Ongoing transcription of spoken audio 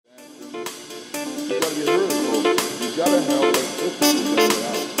to get heard. So you gotta have like football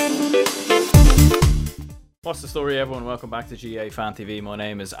out. What's the story, everyone? Welcome back to GAA Fan TV. My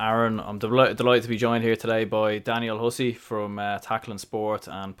name is Aaron. I'm delighted to be joined here today by Daniel Hussey from Tackling Sport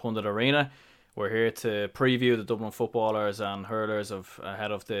and Pundit Arena. We're here to preview the Dublin footballers and hurlers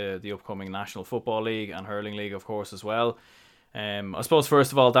ahead of the upcoming National Football League and Hurling League, of course, as well. I suppose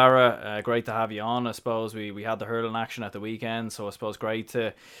first of all, Dara, great to have you on. I suppose we had the hurling action at the weekend, so I suppose great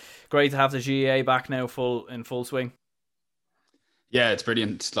to have the GAA back now in full swing. Yeah, it's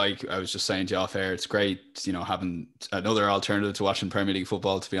brilliant. Like I was just saying to you off air, it's great, having another alternative to watching Premier League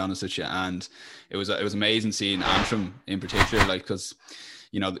football, to be honest with you. And it was amazing seeing Antrim in particular, because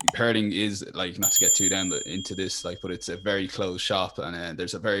hurling is, like, not to get too down into this, like, but it's a very closed shop, and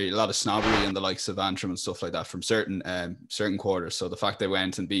there's a lot of snobbery in the likes of Antrim and stuff like that from certain quarters. So the fact they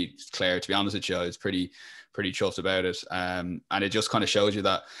went and beat Clare, to be honest with you, I was pretty chuffed about it. And it just kind of shows you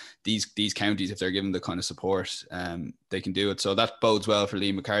that these counties, if they're given the kind of support, they can do it. So that bodes well for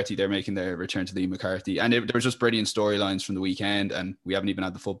Liam McCarthy. They're making their return to Liam McCarthy, and there was just brilliant storylines from the weekend, and we haven't even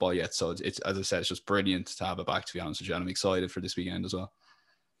had the football yet. So it's, as I said, it's just brilliant to have it back, to be honest with you. And I'm excited for this weekend as well.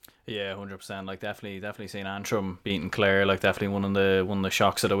 Yeah, 100%. Like definitely seeing Antrim beating Clare, like definitely one of the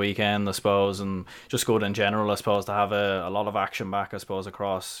shocks of the weekend, I suppose, and just good in general, I suppose, to have a lot of action back, I suppose,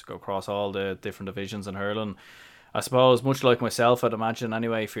 across all the different divisions in hurling. I suppose, much like myself, I'd imagine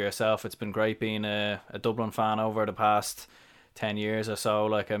anyway, for yourself, it's been great being a Dublin fan over the past 10 years or so.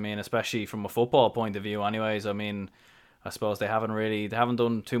 Like, I mean, especially from a football point of view anyways, I mean, I suppose they haven't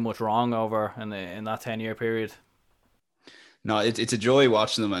done too much wrong over in that 10-year period. No, it's a joy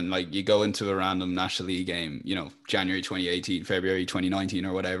watching them, and like you go into a random National League game, January 2018, February 2019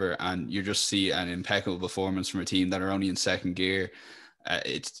 or whatever, and you just see an impeccable performance from a team that are only in second gear.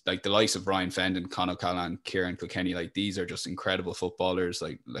 It's like the likes of Ryan Fendon, Conor Callan, Kieran Kilkenny, like these are just incredible footballers,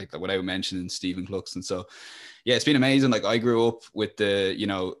 like without mentioning Stephen Cluxton. So yeah, it's been amazing. Like I grew up with the,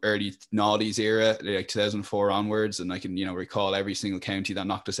 early noughties era, like 2004 onwards. And I can, recall every single county that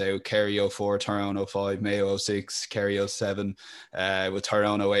knocked us out: Kerry 04, Tyrone 05, Mayo 06, Kerry 07, with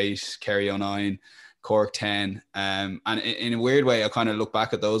Tyrone 08, Kerry 09, Cork 10. And in a weird way, I kind of look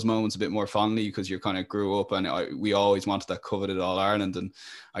back at those moments a bit more fondly, because you kind of grew up and we always wanted that coveted All Ireland. And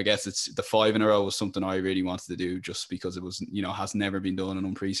I guess it's the 5 in a row was something I really wanted to do, just because it was, has never been done and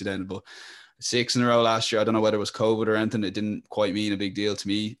unprecedented. But 6 in a row last year, I don't know whether it was COVID or anything, it didn't quite mean a big deal to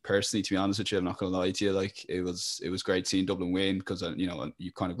me personally, to be honest with you. I'm not going to lie to you. Like it was great seeing Dublin win, because,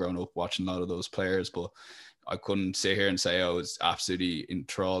 you've kind of grown up watching a lot of those players, but I couldn't sit here and say I was absolutely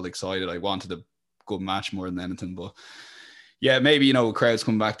enthralled, excited. I wanted a good match more than anything. But yeah, maybe, crowds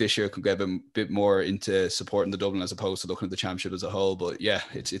coming back this year could get a bit more into supporting the Dublin as opposed to looking at the championship as a whole. But yeah,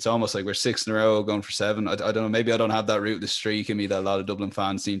 it's almost like we're 6 in a row going for 7. I don't know, maybe I don't have that rootless streak in me that a lot of Dublin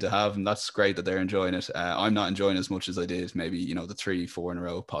fans seem to have, and that's great that they're enjoying it. I'm not enjoying as much as I did maybe, the 3, 4 in a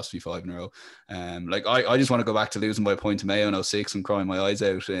row, possibly 5 in a row. Like I just want to go back to losing by a point to Mayo in 06 and crying my eyes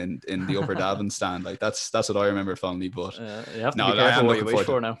out in the upper Davin stand. Like that's what I remember fondly. But you have to be careful what you wish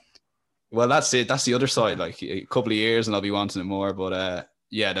for now. Well, that's it. That's the other side. Like a couple of years and I'll be wanting it more. But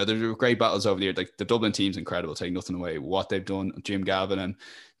yeah, no, there were great battles over the year. Like the Dublin team's incredible, take nothing away. What they've done, Jim Gavin and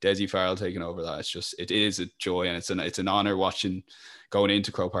Desi Farrell taking over that. It is a joy, and it's an honour going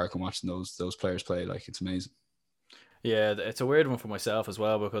into Croke Park and watching those players play. Like it's amazing. Yeah, it's a weird one for myself as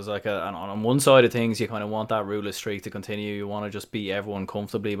well, because like on one side of things, you kind of want that ruthless streak to continue. You want to just beat everyone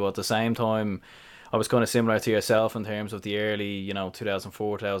comfortably, but at the same time, I was kind of similar to yourself in terms of the early,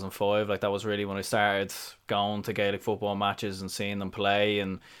 2004, 2005. Like that was really when I started going to Gaelic football matches and seeing them play.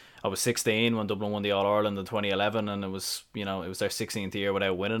 And I was 16 when Dublin won the All Ireland in 2011, and it was their 16th year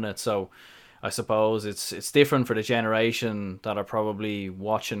without winning it. So I suppose it's different for the generation that are probably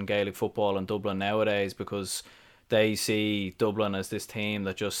watching Gaelic football in Dublin nowadays, because they see Dublin as this team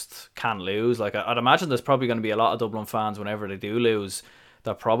that just can't lose. Like I'd imagine there's probably going to be a lot of Dublin fans whenever they do lose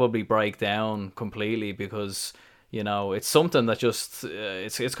that probably break down completely, because it's something that just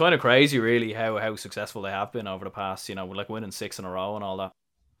it's kind of crazy really how successful they have been over the past, like winning 6 in a row and all that.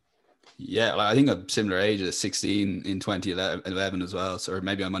 Yeah, like I think I'm similar age at 16 in 2011 as well, so, or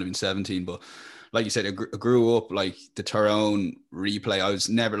maybe I might have been 17. But like you said, I grew up like the Tyrone replay.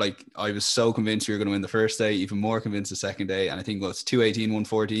 I was so convinced we were going to win the first day, even more convinced the second day, and I think it's 2-18,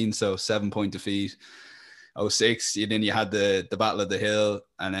 1-14, so 7-point defeat. 06, then you had the Battle of the Hill,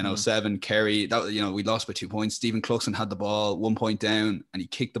 and then 07, Kerry, that we lost by 2 points. Stephen Cluxton had the ball 1 point down, and he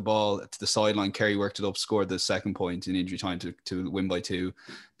kicked the ball to the sideline. Kerry worked it up, scored the second point in injury time to win by 2.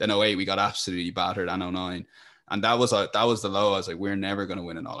 Then 08, we got absolutely battered, and 09. And that was the low. I was like, we're never going to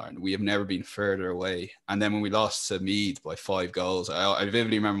win an All Ireland. We have never been further away. And then when we lost to Meath by 5 goals, I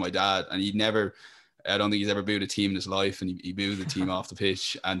vividly remember my dad, and he'd never I don't think he's ever booed a team in his life, and he booed the team off the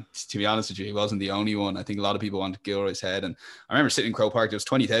pitch. And to be honest with you, he wasn't the only one. I think a lot of people wanted Gilroy's head. And I remember sitting in Croke Park, there was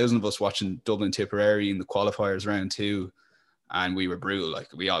 20,000 of us watching Dublin Tipperary in the qualifiers round 2, and we were brutal.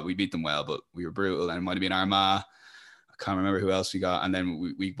 Like we beat them well, but we were brutal. And it might have been Armagh. I can't remember who else we got. And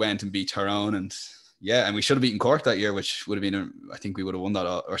then we went and beat Tyrone, and yeah, and we should have beaten Cork that year, which would have been, I think we would have won that,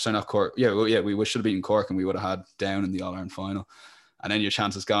 or sorry, not Cork. Yeah, we should have beaten Cork, and we would have had down in the All-Ireland final. And then your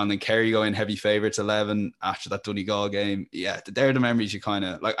chance is gone. Then Kerry go in heavy favourites 11 after that Donegal game. Yeah, they're the memories you kind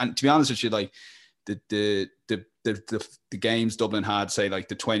of like. And to be honest with you, like the games Dublin had, say like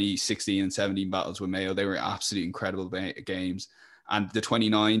the 2016 and 17 battles with Mayo, they were absolutely incredible games. And the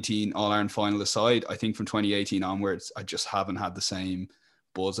 2019 All-Ireland final aside, I think from 2018 onwards, I just haven't had the same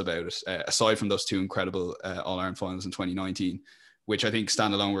buzz about it. Aside from those 2 incredible All-Ireland finals in 2019. Which I think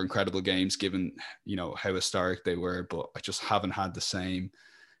standalone were incredible games given, how historic they were, but I just haven't had the same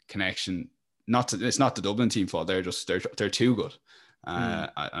connection. It's not the Dublin team fault. They're too good.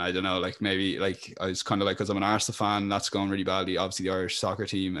 I don't know, like maybe like I was kind of like, because I'm an Arsenal fan, that's going really badly. Obviously the Irish soccer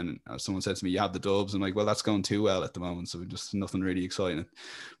team, and someone said to me, you have the Dubs. I'm like, well, that's going too well at the moment. So just nothing really exciting.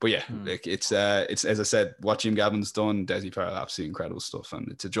 But yeah, like it's as I said, what Jim Gavin's done, Desi Farrell, absolutely incredible stuff.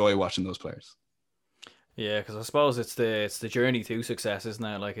 And it's a joy watching those players. Yeah, because I suppose it's the journey to success, isn't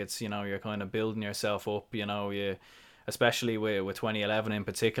it? Like it's you're kind of building yourself up. You especially with 2011 in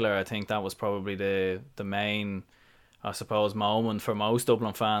particular. I think that was probably the main, I suppose, moment for most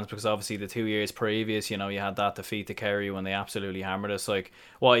Dublin fans, because obviously the 2 years previous, you had that defeat to Kerry when they absolutely hammered us. Like,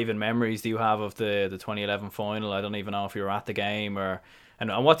 what even memories do you have of the 2011 final? I don't even know if you were at the game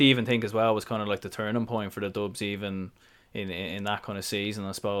and what do you even think as well was kind of like the turning point for the Dubs even in that kind of season,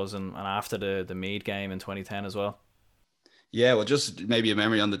 I suppose, and after the Meath game in 2010 as well. Yeah, well, just maybe a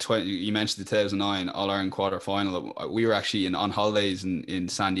memory on you mentioned the 2009 All-Ireland quarter final. We were actually on holidays in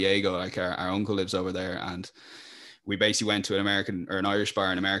San Diego. Like our uncle lives over there, and we basically went to an Irish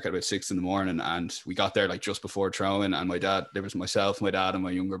bar in America at about 6 a.m, and we got there like just before throwing. And there was myself, my dad, and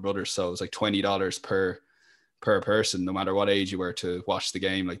my younger brother. So it was like $20 per person, no matter what age you were, to watch the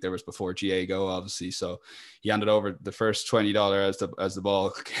game. Like there was before GAA Go, obviously. So he handed over the first $20 as the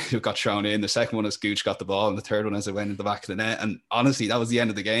ball got thrown in. The second one as Gooch got the ball, and the third one as it went in the back of the net. And honestly, that was the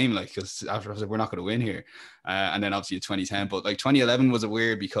end of the game. Like, because after I was like, we're not going to win here. And then obviously 2010, but like 2011 was a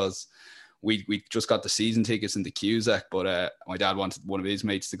weird because we just got the season tickets into Cusack, but my dad wanted one of his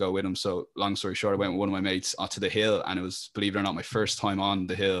mates to go with him. So long story short, I went with one of my mates onto the hill, and it was, believe it or not, my first time on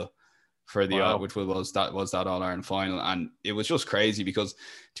the hill for the Wow. which was that All-Ireland final. And it was just crazy because,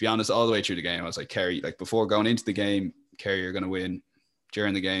 to be honest, all the way through the game I was like, Kerry, like before going into the game, Kerry are going to win.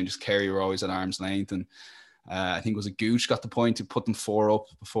 During the game, just Kerry were always at arm's length, and I think it was a Gooch got the point to put them 4 up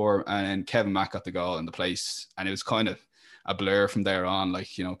before, and Kevin Mack got the goal in the place, and it was kind of a blur from there on. Like,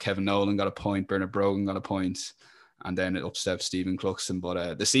 Kevin Nolan got a point, Bernard Brogan got a point, and then it upstepped Stephen Cluxton.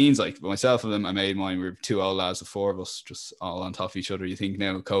 But the scenes, like myself and them, I made mine. We were 2 old lads, the 4 of us, just all on top of each other. You think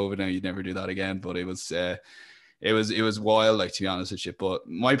now with COVID, now you'd never do that again, but it was wild, like, to be honest with you. But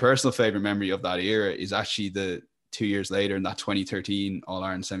my personal favorite memory of that era is actually the 2 years later in that 2013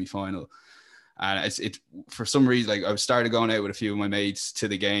 All-Ireland semi-final. And it's for some reason, like, I started going out with a few of my mates to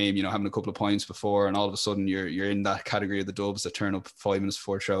the game, having a couple of points before, and all of a sudden you're in that category of the Dubs that turn up 5 minutes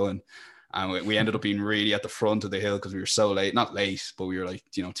before showing. And we ended up being really at the front of the hill because we were so late, not late, but we were like,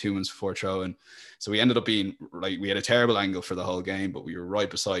 2 minutes before throwing. So we ended up being like, we had a terrible angle for the whole game, but we were right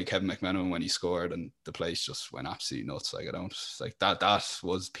beside Kevin McMenamin when he scored, and the place just went absolutely nuts. Like, that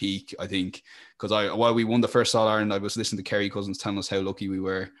was peak, I think, because while we won the first All-Ireland, I was listening to Kerry Cousins telling us how lucky we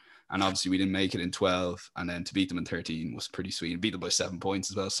were. And obviously we didn't make it in 12, and then to beat them in 13 was pretty sweet. And beat them by 7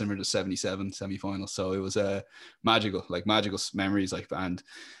 points as well, similar to 77 semi-final. So it was magical memories. Like, and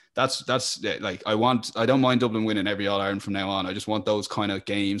that's like, I don't mind Dublin winning every All-Ireland from now on. I just want those kind of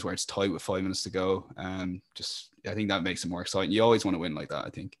games where it's tight with 5 minutes to go. I think that makes it more exciting. You always want to win like that, I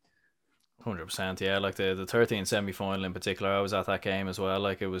think. 100%, yeah. Like the 13 semi-final in particular, I was at that game as well.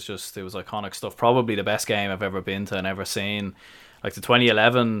 Like, it was iconic stuff. Probably the best game I've ever been to and ever seen. Like the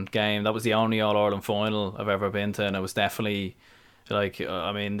 2011 game, that was the only All-Ireland final I've ever been to, and it was definitely, like,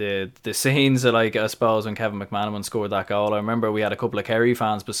 I mean, the scenes of, like, I suppose when Kevin McManaman scored that goal, I remember we had a couple of Kerry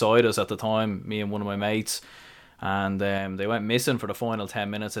fans beside us at the time, me and one of my mates, and they went missing for the final 10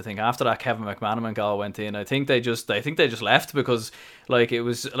 minutes. I think after that Kevin McManaman goal went in, I think they just left, because, like, it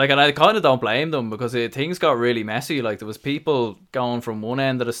was like, and I kind of don't blame them, because things got really messy. Like, there was people going from one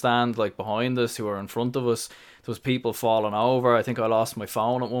end of the stand, like behind us, who were in front of us. There was people falling over. I think I lost my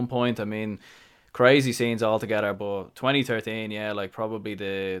phone at one point. I mean, crazy scenes altogether. But 2013, yeah, like, probably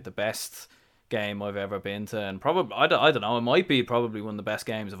the best game I've ever been to, and probably, I don't know, it might be probably one of the best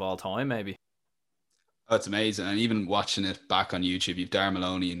games of all time, maybe. Oh, it's amazing. And even watching it back on YouTube, you've Darren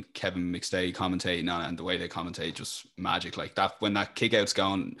Maloney and Kevin McStay commentating on it, and the way they commentate, just magic. Like that, when that kick out's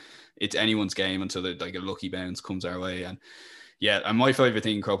gone, it's anyone's game until like a lucky bounce comes our way. And yeah, and my favorite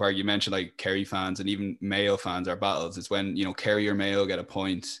thing in Croke Park, you mentioned like Kerry fans and even Mayo fans are battles. It's when, you know, Kerry or Mayo get a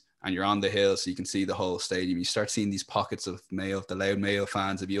point and you're on the hill so you can see the whole stadium. You start seeing these pockets of Mayo, the loud Mayo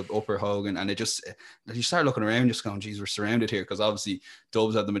fans, if you up Upper Hogan, and it just, you start looking around just going, geez, we're surrounded here, because obviously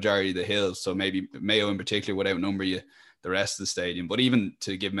Dubs have the majority of the hills, so maybe Mayo in particular would outnumber you the rest of the stadium. But even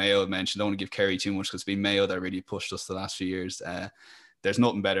to give Mayo a mention, don't want to give Kerry too much, because it's been Mayo that really pushed us the last few years. There's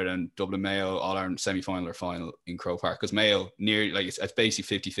nothing better than Dublin Mayo All-Ireland semi-final or final in Croke Park, because Mayo near, like, it's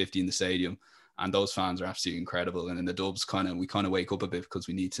basically 50-50 in the stadium, and those fans are absolutely incredible. And in the Dubs, we kind of wake up a bit because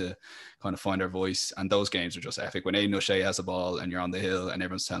we need to kind of find our voice, and those games are just epic. When Aidan O'Shea has a ball and you're on the hill and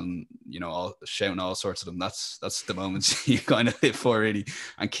everyone's telling, you know, shouting all sorts of them, that's the moments you kind of live for, really.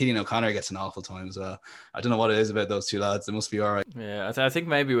 And Killian O'Connor gets an awful time as well. I don't know what it is about those two lads. They must be all right. Yeah, I think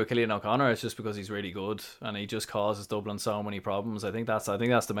maybe with Killian O'Connor, it's just because he's really good and he just causes Dublin so many problems. I think that's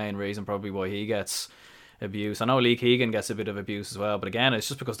the main reason probably why he gets abuse. I know Lee Keegan gets a bit of abuse as well, but again, it's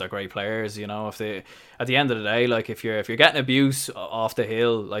just because they're great players. You know, if they, at the end of the day, like if you're getting abuse off the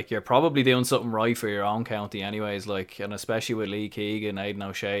hill, like you're probably doing something right for your own county, anyways. Like, and especially with Lee Keegan, Aidan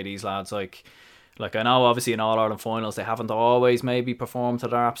O'Shea, these lads, like I know obviously in All Ireland finals they haven't always maybe performed to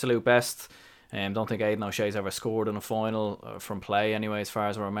their absolute best. Don't think Aidan O'Shea's ever scored in a final from play anyway, as far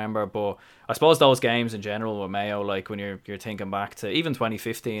as I remember. But I suppose those games in general with Mayo, like when you're thinking back to even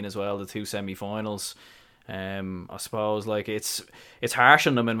 2015 as well, the two semi-finals. I suppose like it's harsh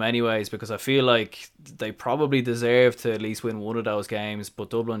on them in many ways, because I feel like they probably deserve to at least win one of those games, but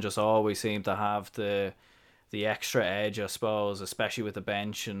Dublin just always seem to have the extra edge, I suppose, especially with the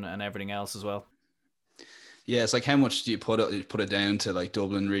bench and everything else as well. Yeah, it's like, how much do you put it down to like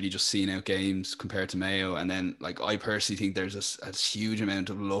Dublin really just seeing out games compared to Mayo? And then like I personally think there's a huge amount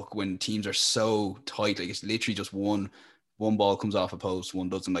of luck when teams are so tight. Like it's literally just one ball comes off a post, one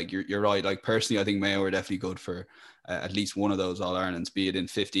doesn't. Like you're right. Like personally, I think Mayo are definitely good for at least one of those All Irelands. Be it in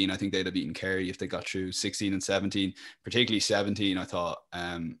 15, I think they'd have beaten Kerry if they got through. 16 and 17, particularly 17, I thought.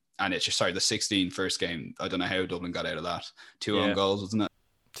 And it's just, sorry, the 16 first game, I don't know how Dublin got out of that. Two own goals, wasn't it?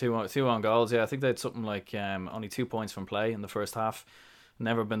 Two on goals, yeah. I think they had something like only 2 points from play in the first half.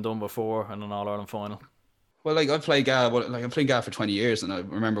 Never been done before in an All Ireland final. Well, like I've played GAA, I'm playing GAA for 20 years, and I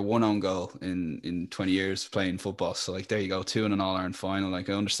remember one own goal in 20 years playing football. So like there you go, two in an All Ireland final.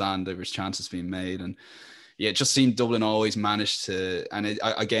 Like I understand there was chances being made, and yeah, it just seemed Dublin always managed to. And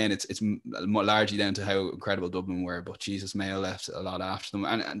it's largely down to how incredible Dublin were. But Jesus, Mayo left a lot after them,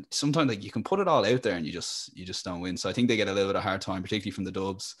 and sometimes like you can put it all out there and you just don't win. So I think they get a little bit of a hard time, particularly from the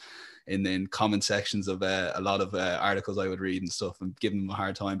Dubs. In comment sections of a lot of articles I would read and stuff, and giving them a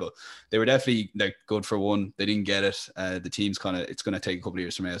hard time. But they were definitely like good for one. They didn't get it. The team's it's going to take a couple of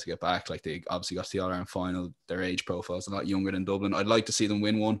years for Mayo to get back. Like they obviously got to the All-Ireland final. Their age profile is a lot younger than Dublin. I'd like to see them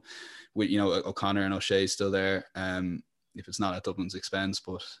win one with, you know, O'Connor and O'Shea still there. If it's not at Dublin's expense,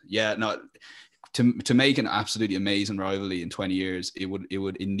 but yeah, not to make an absolutely amazing rivalry in 20 years, it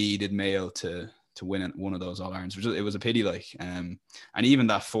needed Mayo to win one of those All Irelands. It was a pity, like, and even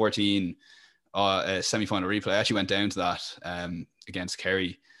that 14 semi-final replay, I actually went down to that against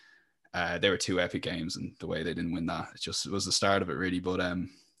Kerry. They were two epic games, and the way they didn't win that, it was the start of it, really. But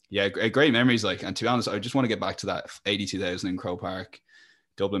yeah, great memories. Like, and to be honest, I just want to get back to that 82,000 in Croke Park,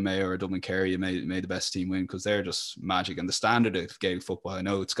 Dublin Mayo or Dublin Kerry. Made the best team win, because they're just magic. And the standard of Gaelic football, I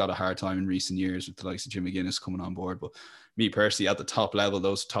know it's got a hard time in recent years with the likes of Jim McGuinness coming on board, but me personally, at the top level,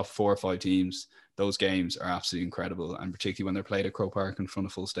 those top 4 or 5 teams, those games are absolutely incredible, and particularly when they're played at Croke Park in front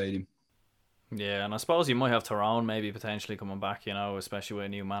of full stadium. Yeah, and I suppose you might have Tyrone maybe potentially coming back, you know, especially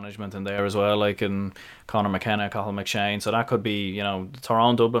with new management in there as well, like in Conor McKenna, Cathal McShane. So that could be, you know, the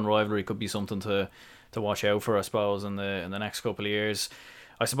Tyrone Dublin rivalry could be something to watch out for, I suppose, in the next couple of years.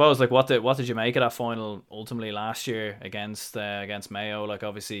 I suppose, like, what did you make of that final ultimately last year against Mayo? Like,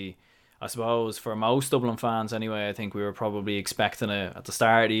 obviously, I suppose for most Dublin fans anyway, I think we were probably expecting it at the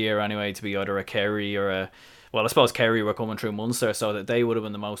start of the year anyway to be either a Kerry or I suppose Kerry were coming through Munster, so that they would have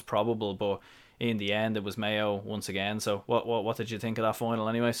been the most probable, but in the end it was Mayo once again. So what did you think of that final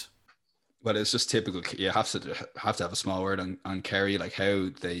anyways? Well, it's just typical. You have to have a small word on Kerry, like how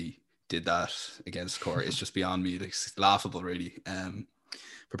they did that against Cork. It's just beyond me. It's laughable, really.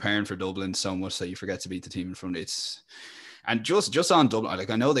 Preparing for Dublin so much that you forget to beat the team in front. And just on Dublin, like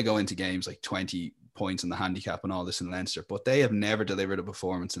I know they go into games like 20 points in the handicap and all this in Leinster, but they have never delivered a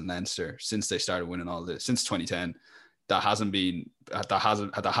performance in Leinster since they started winning all this, since 2010, that hasn't been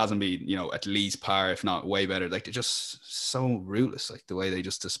at least par, if not way better. Like, they're just so ruthless, like the way they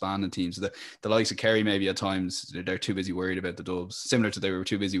just disband the teams. The likes of Kerry, maybe at times they're too busy worried about the Dubs, similar to they were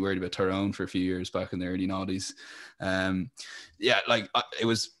too busy worried about Tyrone for a few years back in the early noughties. It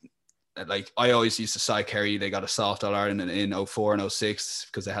was like, I always used to side Kerry. They got a soft All Ireland in 04 and 06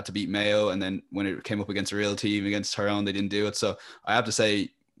 because they had to beat Mayo, and then when it came up against a real team against Tyrone, they didn't do it. So I have to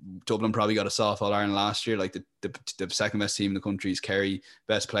say, Dublin probably got a soft All Ireland last year. Like, the second best team in the country is Kerry.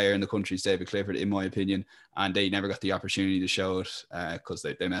 Best player in the country is David Clifford, in my opinion. And they never got the opportunity to show it because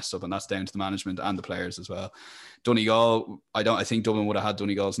they messed up, and that's down to the management and the players as well. Donegal, I think Dublin would have had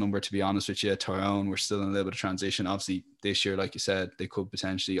Donegal's number, to be honest with you. Tyrone, we're still in a little bit of transition. Obviously, this year, like you said, they could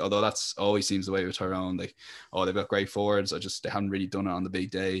potentially, although that's always seems the way with Tyrone. Like, they've got great forwards. They haven't really done it on the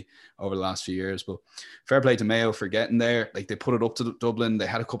big day over the last few years. But fair play to Mayo for getting there. Like, they put it up to Dublin. They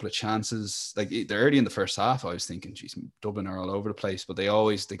had a couple of chances. Like, they're early in the first half. I was thinking, geez, Dublin are all over the place, but they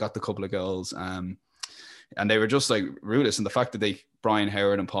got the couple of goals. And they were just like ruthless. And the fact that Brian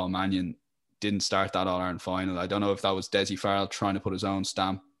Howard and Paul Mannion didn't start that All-Ireland final, I don't know if that was Desi Farrell trying to put his own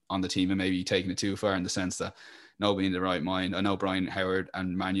stamp on the team and maybe taking it too far, in the sense that nobody in the right mind. I know Brian Howard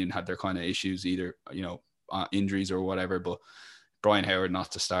and Mannion had their kind of issues, either, injuries or whatever, but Brian Howard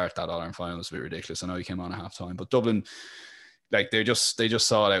not to start that All-Ireland final was a bit ridiculous. I know he came on at half-time, but Dublin, like, they just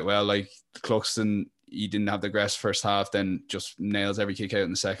saw it out well. Like, Cluxton, he didn't have the aggressive first half, then just nails every kick out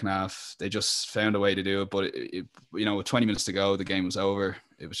in the second half. They just found a way to do it. But with 20 minutes to go, the game was over.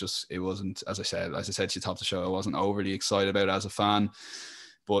 It wasn't, as I said to you top of the show, I wasn't overly excited about it as a fan.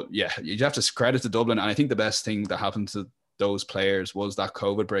 But yeah, you have to credit to Dublin. And I think the best thing that happened to those players was that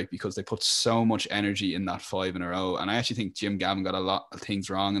COVID break, because they put so much energy in that 5 in a row. And I actually think Jim Gavin got a lot of things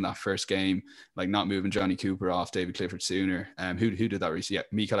wrong in that first game, like not moving Johnny Cooper off David Clifford sooner. Who did that recently? Yeah,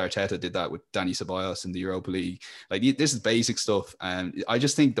 Mikel Arteta did that with Danny Ceballos in the Europa League. Like, this is basic stuff. And I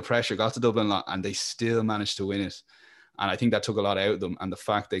just think the pressure got to Dublin a lot, and they still managed to win it. And I think that took a lot out of them. And the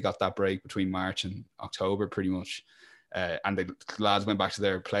fact they got that break between March and October, pretty much, and the lads went back to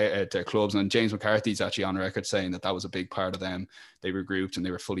their clubs, and James McCarthy's actually on record saying that was a big part of them. They regrouped and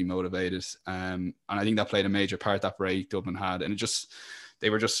they were fully motivated, and I think that played a major part, that break Dublin had. And they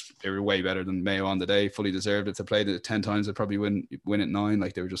were way better than Mayo on the day, fully deserved it. If they played it 10 times, they'd probably win it 9.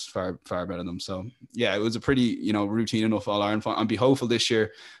 Like, they were just far better than them. So yeah, it was a pretty routine enough All-Ireland final. And be hopeful this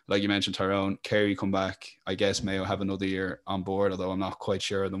year, like you mentioned, Tyrone, Kerry come back. I guess Mayo have another year on board, although I'm not quite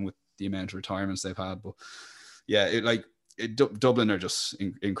sure of them with the amount of retirements they've had. But yeah, Dublin are just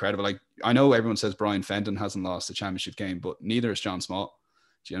incredible. Like, I know everyone says Brian Fenton hasn't lost a championship game, but neither is John Small.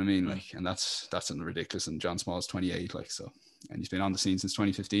 Do you know what I mean? Like, and that's ridiculous. And John Small's 28, like, so, and he's been on the scene since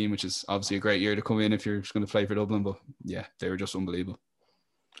 2015, which is obviously a great year to come in if you're just going to play for Dublin. But yeah, they were just unbelievable.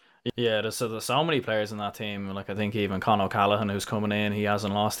 Yeah, there's so many players in that team. Like, I think even Con O'Callaghan, who's coming in, he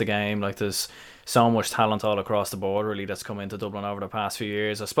hasn't lost a game. Like, there's so much talent all across the board, really, that's come into Dublin over the past few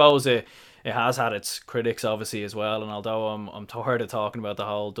years. I suppose it has had its critics, obviously, as well. And although I'm tired of talking about the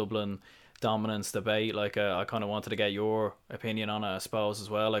whole Dublin dominance debate, like, I kind of wanted to get your opinion on it, I suppose,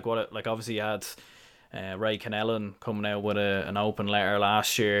 as well. Like, obviously you had Ray Kennellan coming out with an open letter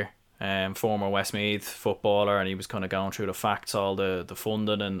last year. Former Westmeath footballer, and he was kind of going through the facts, all the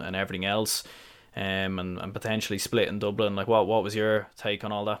funding and everything else, and potentially split in Dublin. Like, what was your take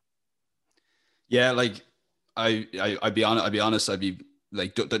on all that? Yeah, like, I'd be honest, I'd be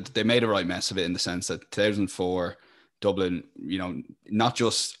like, they made a right mess of it, in the sense that 2004 Dublin, not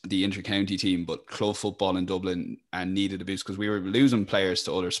just the inter-county team, but club football in Dublin, and needed a boost because we were losing players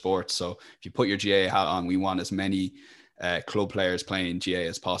to other sports. So if you put your GAA hat on, we want as many club players playing GAA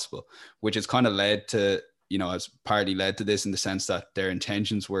as possible, which has kind of led to, has partly led to this, in the sense that their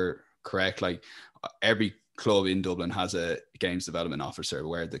intentions were correct. Like, every club in Dublin has a games development officer,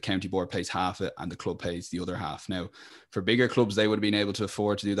 where the county board pays half it and the club pays the other half. Now, for bigger clubs, they would have been able to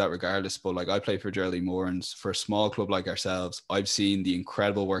afford to do that regardless. But like, I play for Geraldine Moorings. For a small club like ourselves, I've seen the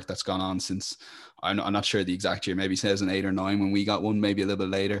incredible work that's gone on since, I'm not sure the exact year, maybe 2008 or 9 when we got one, maybe a little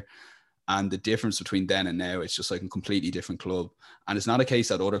bit later. And the difference between then and now, it's just like a completely different club. And it's not a case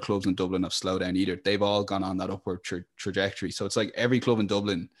that other clubs in Dublin have slowed down either. They've all gone on that upward trajectory. So it's like every club in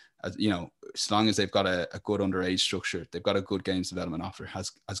Dublin, as long as they've got a good underage structure, they've got a good games development officer,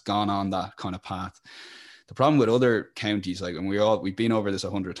 has gone on that kind of path. The problem with other counties, like, and we've been over this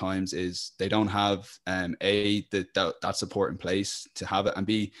 100 times, is they don't have that support in place to have it, and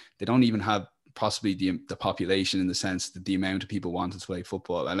B, they don't even have possibly the population, in the sense that the amount of people wanting to play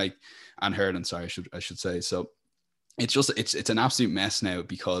football and hurling, sorry, I should say. So it's an absolute mess now,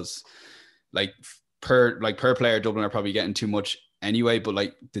 because like per player, Dublin are probably getting too much anyway, but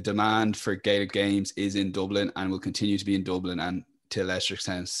like the demand for Gaelic games is in Dublin and will continue to be in Dublin, and to a lesser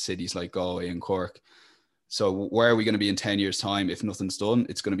extent cities like Galway and Cork. So where are we going to be in 10 years time if nothing's done?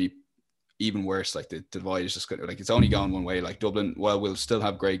 It's going to be even worse. Like the divide is just going to, like, it's only going one way. Like Dublin, well, we'll still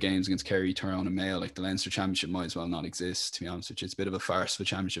have great games against Kerry, Tyrone and Mayo. Like the Leinster Championship might as well not exist, to be honest with you. It's a bit of a farce of a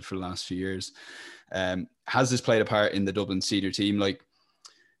championship for the last few years. Has this played a part in the Dublin senior team? Like,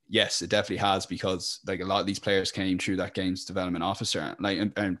 yes, it definitely has, because like a lot of these players came through that games development officer, like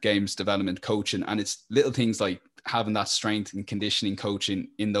and games development coaching, and it's little things like having that strength and conditioning coaching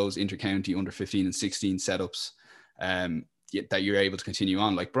in those intercounty under 15 and 16 setups, that you're able to continue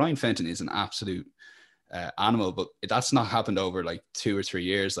on. Like Brian Fenton is an absolute animal, but that's not happened over like 2 or 3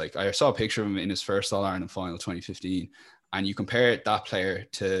 years. Like I saw a picture of him in his first All Ireland final 2015, and you compare that player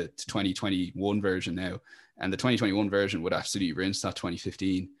to 2021 version now, and the 2021 version would absolutely rinse that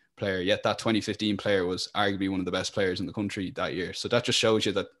 2015 player. Yet that 2015 player was arguably one of the best players in the country that year. So that just shows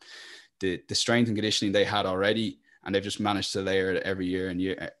you that the strength and conditioning they had already, and they've just managed to layer it every year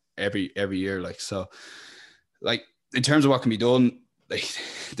and every year. Like, so, like in terms of what can be done, like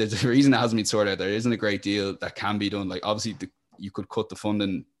there's a reason it hasn't been sorted out. There isn't a great deal that can be done. Like obviously you could cut the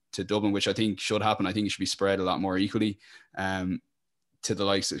funding to Dublin, which I think should happen. I think it should be spread a lot more equally to the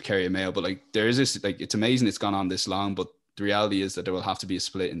likes of Kerry and Mayo. But like there is this, like, it's amazing it's gone on this long, but the reality is that there will have to be a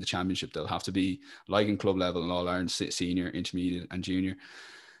split in the championship. There'll have to be, like in club level and All Ireland senior, intermediate and junior.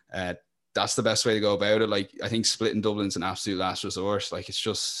 That's the best way to go about it. Like I think splitting Dublin's an absolute last resort. Like it's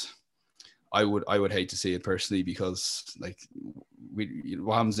just, I would hate to see it personally, because like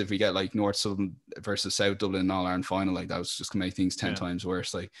what happens if we get like North Dublin versus South Dublin in All Ireland final? Like that was just gonna make things 10 times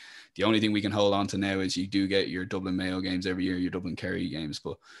worse. Like the only thing we can hold on to now is you do get your Dublin Mayo games every year, your Dublin Kerry games.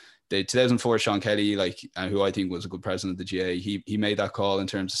 But the 2004 Sean Kelly, like who I think was a good president of the GA, he made that call in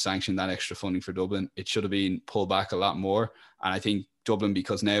terms of sanctioning that extra funding for Dublin. It should have been pulled back a lot more. And I think Dublin,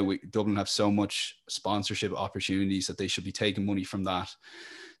 because now Dublin have so much sponsorship opportunities that they should be taking money from that.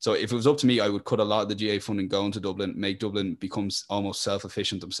 So if it was up to me, I would cut a lot of the GA funding going to Dublin, make Dublin becomes almost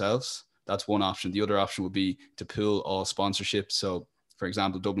self-efficient themselves. That's one option. The other option would be to pool all sponsorships. So for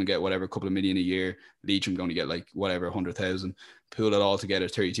example, Dublin get whatever, a couple of million a year, Leitrim going to get like whatever, 100,000, pool it all together,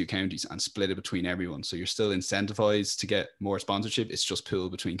 32 counties, and split it between everyone. So you're still incentivized to get more sponsorship. It's just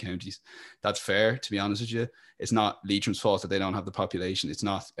pooled between counties. That's fair, to be honest with you. It's not Leitrim's fault that they don't have the population. It's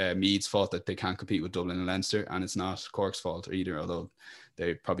not Meath's fault that they can't compete with Dublin and Leinster. And it's not Cork's fault either, although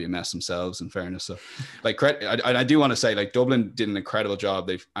they probably a mess themselves, in fairness. So like, I do want to say, like, Dublin did an incredible job.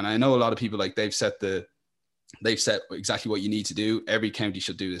 And I know a lot of people, like, they've set exactly what you need to do. Every county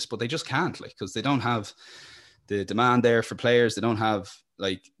should do this, but they just can't, like, because they don't have the demand there for players. They don't have,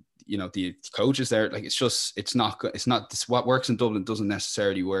 like, you know, the coaches there. Like, it's not what works in Dublin doesn't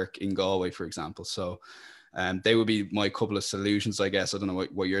necessarily work in Galway, for example. So they would be my couple of solutions, I guess. I don't know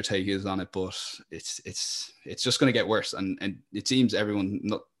what your take is on it, but it's just going to get worse. And it seems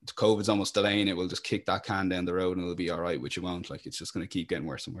COVID's almost delaying it. We'll just kick that can down the road and it'll be all right, which it won't. Like, it's just going to keep getting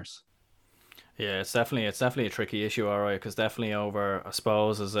worse and worse. Yeah, it's definitely a tricky issue, all right, because definitely over, I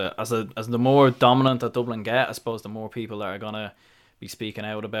suppose, as the more dominant that Dublin get, I suppose the more people that are gonna be speaking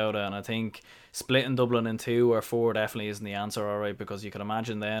out about it. And I think splitting Dublin in 2 or 4 definitely isn't the answer, all right, because you can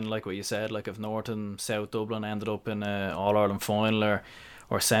imagine then, like what you said, like if North and South Dublin ended up in a All Ireland final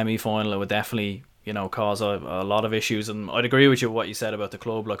or semi final, it would definitely, you know, cause a lot of issues. And I'd agree with you what you said about the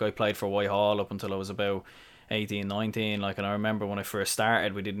club. Like, I played for Whitehall up until I was about 18, 19, like, and I remember when I first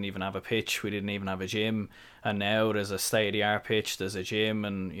started, we didn't even have a pitch, we didn't even have a gym, and now there's a state-of-the-art pitch, there's a gym,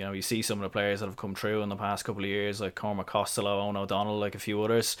 and, you know, you see some of the players that have come through in the past couple of years, like Cormac Costello, Owen O'Donnell, like a few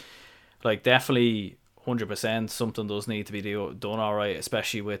others. Like, definitely 100% something does need to be done, all right,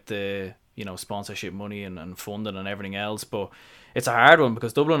 especially with the, you know, sponsorship money and funding and everything else. But it's a hard one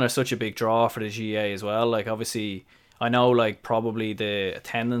because Dublin are such a big draw for the GA as well. Like, obviously, I know, like, probably the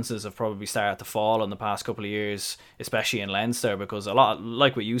attendances have probably started to fall in the past couple of years, especially in Leinster, because a lot,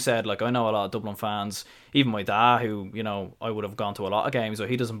 like what you said, like, I know a lot of Dublin fans, even my dad, who, you know, I would have gone to a lot of games, but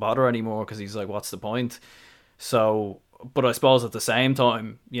he doesn't bother anymore because he's like, what's the point? So, but I suppose at the same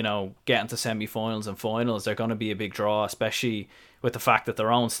time, you know, getting to semi-finals and finals, they're going to be a big draw, especially with the fact that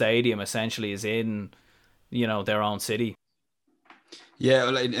their own stadium essentially is in, you know, their own city. Yeah,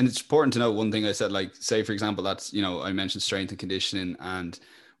 and it's important to know one thing I said, like, say, for example, that's, you know, I mentioned strength and conditioning, and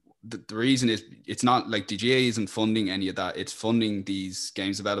the reason is it's not like the GAA isn't funding any of that. It's funding these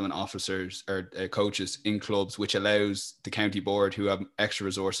games development officers or coaches in clubs, which allows the county board who have extra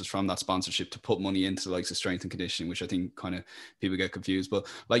resources from that sponsorship to put money into the likes of strength and conditioning, which I think kind of people get confused. But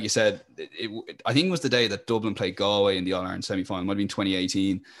like you said, I think it was the day that Dublin played Galway in the All-Ireland semi-final. It might have been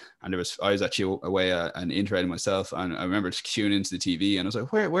 2018. And I was actually away an Interrail myself. And I remember tuning into the TV and I was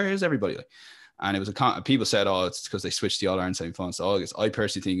like, where is everybody? Like, and it was people said, oh, it's because they switched the All-Ireland semi-finals to August. I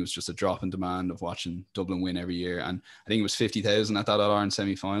personally think it was just a drop in demand of watching Dublin win every year. And I think it was 50,000 at that All-Ireland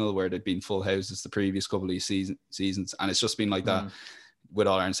semi-final where there'd been full houses the previous couple of seasons. And it's just been like that with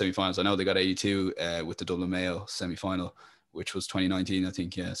All-Ireland semi-finals. I know they got 82 with the Dublin Mayo semi-final, which was 2019, I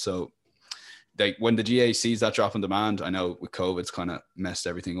think. Yeah. So when the GAA sees that drop in demand, I know with COVID, it's kind of messed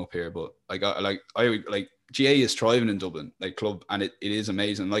everything up here. But GAA is thriving in Dublin, like club, and it is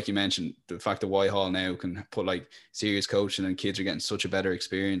amazing. Like you mentioned, the fact that Whitehall now can put like serious coaching and kids are getting such a better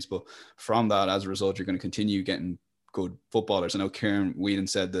experience. But from that, as a result, you're going to continue getting good footballers. I know Kieran Whelan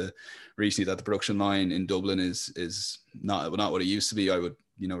said recently that the production line in Dublin is not what it used to be. I would,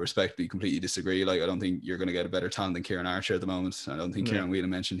 respectfully completely disagree. Like, I don't think you're going to get a better talent than Kieran Archer at the moment. I don't think Kieran Whelan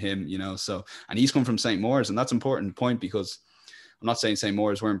mentioned him, so, and he's come from St. Maur's, and that's an important point because I'm not saying St.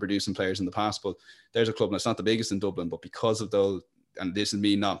 Maur's weren't producing players in the past, but there's a club that's not the biggest in Dublin, but because of those, and this is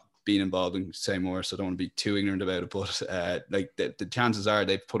me not being involved in St. Maur's, so I don't want to be too ignorant about it, but the chances are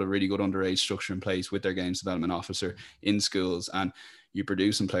they've put a really good underage structure in place with their games development officer in schools, and you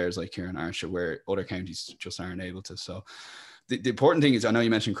producing players like Kieran Archer where other counties just aren't able to. So the important thing is, I know you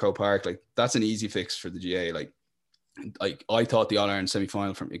mentioned Croke Park, like that's an easy fix for the GAA. Like I thought the All-Ireland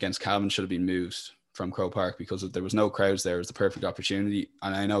semi-final against Cavan should have been moved from Croke Park because there was no crowds there. It was the perfect opportunity.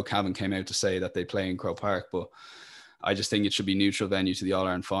 And I know Cavan came out to say that they play in Croke Park, but I just think it should be neutral venue to the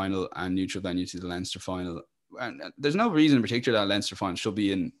All-Ireland final and neutral venue to the Leinster final. And there's no reason in particular that Leinster final should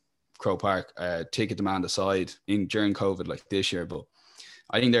be in Croke Park, ticket demand aside, during COVID like this year. But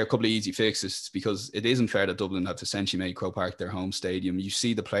I think there are a couple of easy fixes because it isn't fair that Dublin have essentially made Croke Park their home stadium. You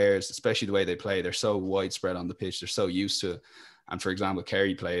see the players, especially the way they play, they're so widespread on the pitch. They're so used to it. And for example,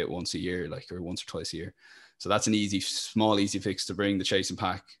 Kerry play it once a year, or once or twice a year. So that's an easy fix to bring the chasing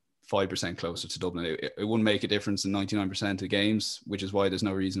pack 5% closer to Dublin. It wouldn't make a difference in 99% of games, which is why there's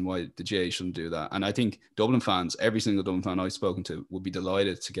no reason why the GAA shouldn't do that. And I think Dublin fans, every single Dublin fan I've spoken to, would be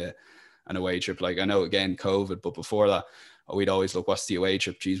delighted to get an away trip. Like, I know, again, COVID, but before that, we'd always look, what's the away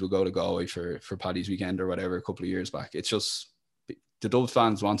trip? Geez, we'll go to Galway for Paddy's weekend or whatever a couple of years back. It's just the Dublin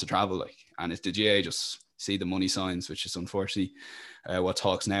fans want to travel, and it's the GAA just see the money signs, which is unfortunately what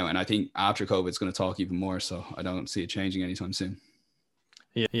talks now. And I think after COVID, it's going to talk even more. So I don't see it changing anytime soon.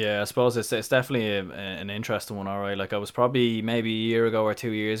 Yeah, I suppose it's definitely an interesting one. All right, like I was probably maybe a year ago or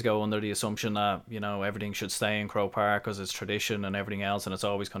 2 years ago under the assumption that everything should stay in Croke Park because it's tradition and everything else, and it's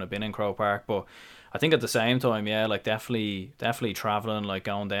always kind of been in Croke Park. But I think at the same time, yeah, like definitely traveling, like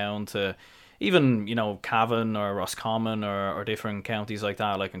going down to even Cavan or Roscommon or different counties like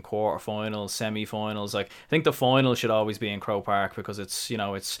that, like in quarterfinals, semi-finals. Like I think the final should always be in Croke Park because it's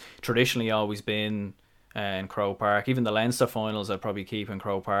it's traditionally always been in Croke Park. Even the Leinster finals I'd probably keep in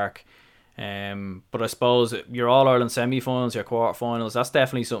Croke Park. But I suppose your All-Ireland semi-finals, your quarter-finals, that's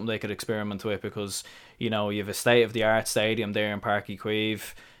definitely something they could experiment with because you have a state-of-the-art stadium there in Páirc Uí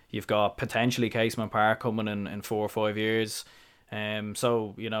Chaoimh. You've got potentially Casement Park coming in 4 or 5 years.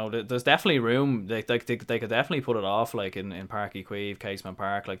 So there's definitely room. They could definitely put it off, like in Páirc Uí Chaoimh, Casement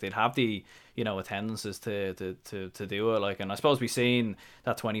Park. Like they'd have the attendances to do it. Like, and I suppose we've seen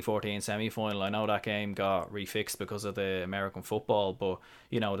that 2014 semi-final. I know that game got refixed because of the American football, but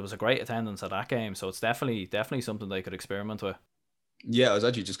there was a great attendance at that game. So it's definitely something they could experiment with. Yeah, I was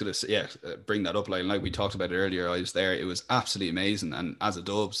actually just going to bring that up. Like we talked about it earlier, I was there. It was absolutely amazing. And as a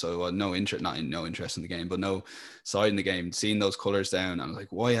Dub, so no interest in the game, but no side in the game, seeing those colours down. And I was like,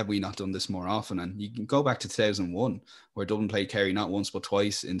 why have we not done this more often? And you can go back to 2001 where Dublin played Kerry not once, but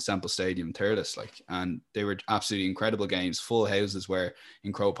twice in Semple Stadium, Thurles. And they were absolutely incredible games, full houses where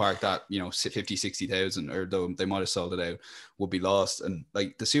in Croke Park that, 50, 60,000, or though they might have sold it out, would be lost. And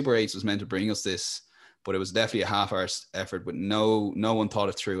like the Super 8s was meant to bring us this, but it was definitely a half-hour's effort, but no one thought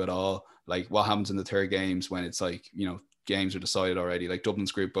it through at all. Like what happens in the third games when it's like, games are decided already. Like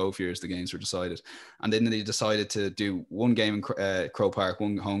Dublin's group both years, the games were decided. And then they decided to do one game in Croke Park,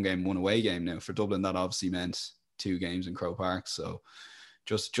 one home game, one away game. Now for Dublin, that obviously meant 2 games in Croke Park. So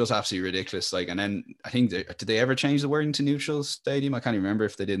just absolutely ridiculous. Like, and then I think, did they ever change the wording to neutral stadium? I can't even remember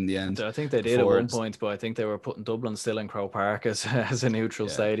if they did in the end. I think they did at one point, but I think they were putting Dublin still in Croke Park as a neutral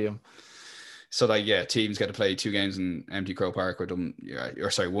stadium. So like, yeah, teams get to play 2 games in empty Crow Park, or Dublin,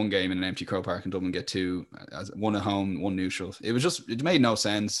 or sorry, 1 game in an empty Crow Park, and Dublin get 2, as one at home, 1 neutral. It made no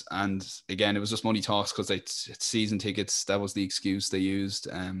sense. And again, it was just money talks because it's season tickets. That was the excuse they used.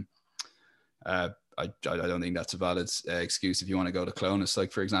 I don't think that's a valid excuse if you want to go to Clonus,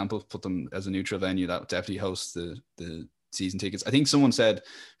 like for example, put them as a neutral venue that would definitely host the season tickets. I think someone said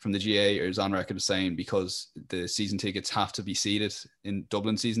from the GA, or is on record as saying, because the season tickets have to be seated in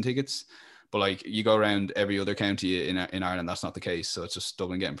Dublin season tickets. But like, you go around every other county in Ireland, that's not the case. So it's just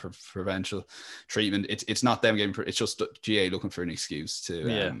Dublin getting provincial treatment. It's not them getting. It's just GA looking for an excuse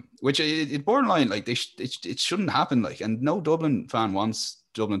to, which it borderline, like it shouldn't happen. Like, and no Dublin fan wants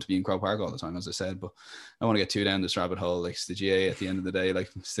Dublin to be in Crow Park all the time, as I said. But I don't want to get too down this rabbit hole. Like, it's the GA at the end of the day, like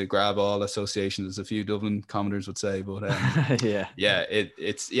it's the grab all association, as a few Dublin commenters would say. But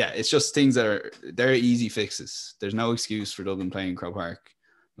it's just things they're easy fixes. There's no excuse for Dublin playing Crow Park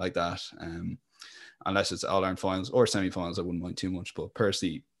like that, unless it's All-Ireland finals or semi-finals. I wouldn't mind too much, but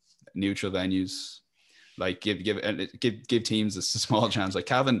personally, neutral venues, like give teams a small chance. Like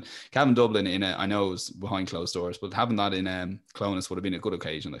Cavan Dublin I know it was behind closed doors, but having that in Clonus would have been a good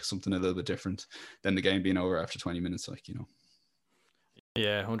occasion, like something a little bit different than the game being over after 20 minutes, like, you know.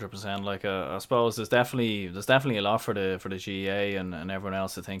 Yeah, 100%. Like, I suppose there's definitely a lot for the GA and everyone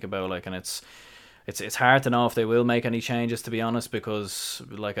else to think about. Like, and it's hard to know if they will make any changes, to be honest, because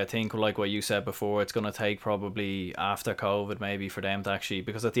like, I think like what you said before, it's going to take probably after COVID maybe for them to actually,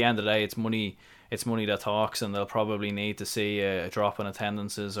 because at the end of the day, it's money that talks, and they'll probably need to see a drop in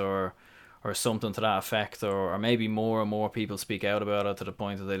attendances or something to that effect, or maybe more and more people speak out about it to the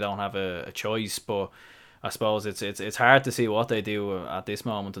point that they don't have a choice. But I suppose it's hard to see what they do at this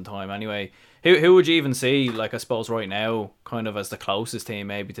moment in time. Anyway, who would you even see, like, I suppose right now, kind of as the closest team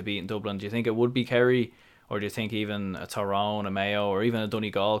maybe to beating Dublin? Do you think it would be Kerry, or do you think even a Tyrone, a Mayo, or even a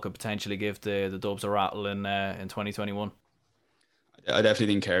Donegal could potentially give the Dubs a rattle in 2021? I definitely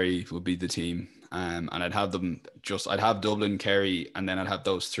think Kerry would be the team. And I'd have Dublin, Kerry, and then I'd have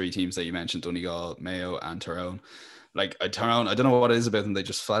those 3 teams that you mentioned, Donegal, Mayo, and Tyrone. Like, Tyrone, I don't know what it is about them. They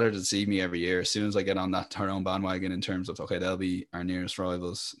just flatter to deceive me every year. As soon as I get on that Tyrone bandwagon in terms of, okay, they'll be our nearest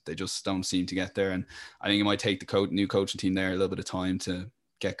rivals, they just don't seem to get there. And I think it might take the new coaching team there a little bit of time to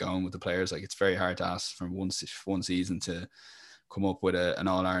get going with the players. Like, it's very hard to ask from one season to come up with an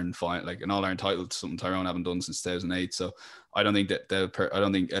All-Ireland fight, like an All-Ireland title, something Tyrone haven't done since 2008. So I don't think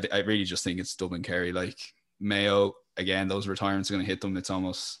that I really just think it's Dublin, Kerry. Like, Mayo, again, those retirements are going to hit them.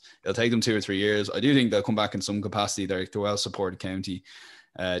 It'll take them 2 or 3 years. I do think they'll come back in some capacity. They're a well-supported county,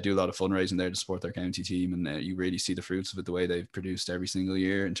 do a lot of fundraising there to support their county team, and you really see the fruits of it, the way they've produced every single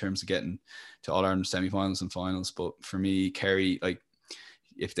year in terms of getting to All-Ireland semi-finals and finals. But for me, Kerry, like,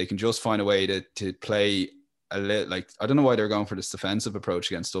 if they can just find a way to play a little, like, I don't know why they're going for this defensive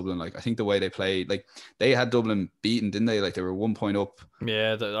approach against Dublin. Like, I think the way they played, like, they had Dublin beaten, didn't they? Like, they were 1 point up.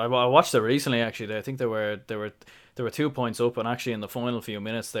 Yeah, I watched it recently. Actually, I think they were 2 points up, and actually in the final few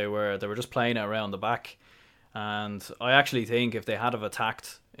minutes they were just playing it around the back. And I actually think if they had have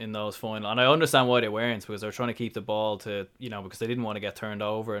attacked in those final, and I understand why they weren't, because they were trying to keep the ball to, because they didn't want to get turned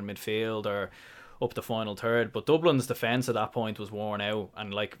over in midfield or up the final third. But Dublin's defence at that point was worn out,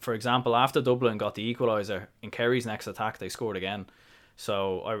 and, like, for example, after Dublin got the equaliser in Kerry's next attack, they scored again.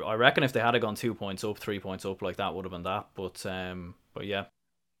 So I reckon if they had gone 2 points up, 3 points up, like, that would have been that. But yeah.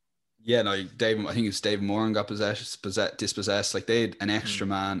 Yeah, no, I think it's David Moran got dispossessed. Like, they had an extra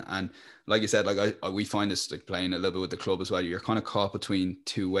man, and like you said, like, we find this, like, playing a little bit with the club as well. You're kind of caught between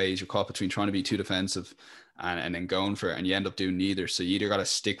 2 ways. You're caught between trying to be too defensive and then going for it, and you end up doing neither. So you either got to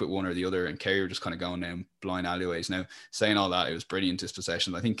stick with one or the other. And Kerry were just kind of going down blind alleyways. Now, saying all that, it was brilliant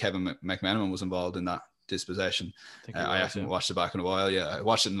dispossession. I think Kevin McMenamin was involved in that dispossession. I haven't watched it back in a while. Yeah, I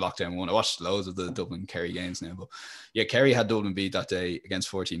watched it in lockdown 1. I watched loads of the Dublin Kerry games now, but yeah, Kerry had Dublin beat that day against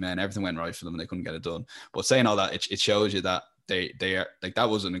 14 men. Everything went right for them and they couldn't get it done. But saying all that, it shows you that they are, like, that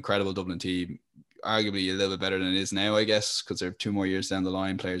was an incredible Dublin team, arguably a little bit better than it is now, I guess, because they're 2 more years down the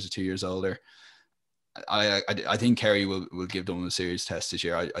line. Players are 2 years older. I think Kerry will give Dublin a serious test this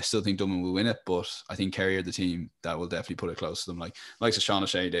year. I still think Dublin will win it, but I think Kerry are the team that will definitely put it close to them. Like Sean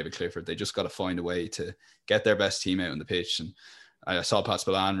O'Shea, David Clifford, they just got to find a way to get their best team out on the pitch. And I saw Pat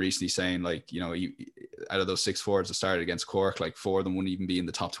Spillane recently saying, like, out of those 6 forwards that started against Cork, like, 4 of them wouldn't even be in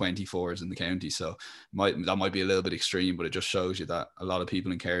the top 20 forwards in the county. So that might be a little bit extreme, but it just shows you that a lot of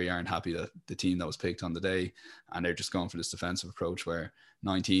people in Kerry aren't happy that the team that was picked on the day, and they're just going for this defensive approach where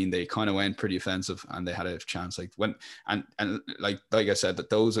 19 they kind of went pretty offensive and they had a chance, like, when and like I said,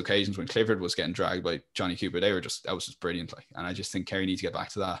 that those occasions when Clifford was getting dragged by Johnny Cooper, that was just brilliant. Like, and I just think Kerry need to get back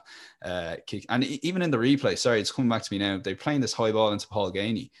to that kick. And even in the replay, sorry, it's coming back to me now, they're playing this high ball into Paul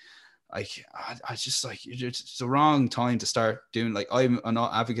Gainey. like I just like it's the wrong time to start doing. Like I'm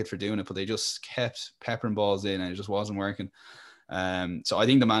not advocate for doing it, but they just kept peppering balls in and it just wasn't working. So I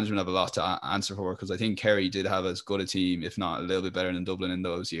think the management have a lot to answer for, because I think Kerry did have as good a team, if not a little bit better than Dublin in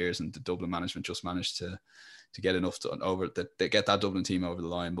those years, and the Dublin management just managed to get enough they get that Dublin team over the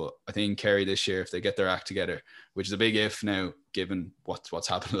line. But I think Kerry this year, if they get their act together, which is a big if now, given what's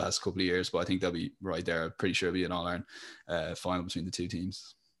happened the last couple of years, but I think they'll be right there. I'm pretty sure it'll be an All-Ireland final between the two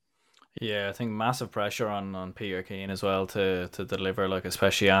teams. Yeah, I think massive pressure on Peter Keane as well to deliver, like,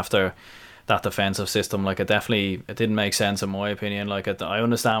 especially after that defensive system. Like, it didn't make sense in my opinion. Like, I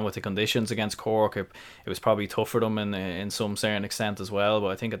understand with the conditions against Cork, it was probably tough for them in some certain extent as well, but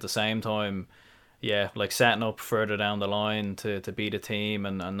I think at the same time, yeah, like setting up further down the line to beat a team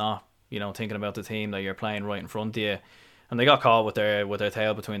and not, thinking about the team that you're playing right in front of you. And they got caught with their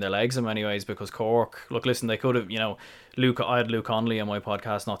tail between their legs in many ways, because Cork, look, listen, they could have, I had Luke Connolly on my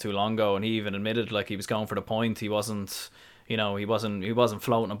podcast not too long ago, and he even admitted, like, he was going for the point. He wasn't, he wasn't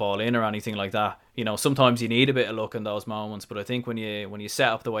floating a ball in or anything like that. Sometimes you need a bit of luck in those moments, but I think when you set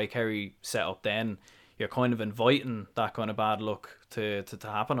up the way Kerry set up, then you're kind of inviting that kind of bad luck to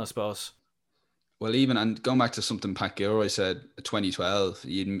happen, I suppose. Well, even, and going back to something Pat Gilroy said, 2012,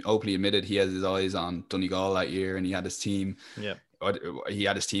 he openly admitted he had his eyes on Donegal that year, and he had his team. Yeah, he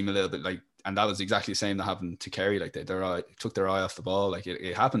had his team a little bit, like, and that was exactly the same that happened to Kerry. Like, they took their eye off the ball. Like,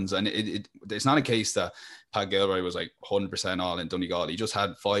 it happens, and it's not a case that Pat Gilroy was like 100% all in Donegal. He just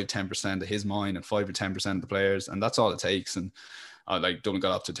had 5-10% of his mind and 5 or 10% of the players, and that's all it takes. And like, Dublin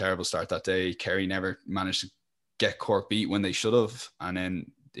got up to a terrible start that day. Kerry never managed to get Cork beat when they should have, and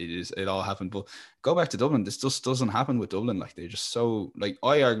then it all happened. But go back to Dublin, this just doesn't happen with Dublin. Like, they're just so, like,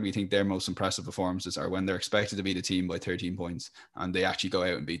 I arguably think their most impressive performances are when they're expected to beat a team by 13 points and they actually go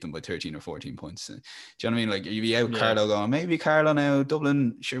out and beat them by 13 or 14 points. Do you know what I mean? Like, you'd be out Carlow going, maybe Carlow now,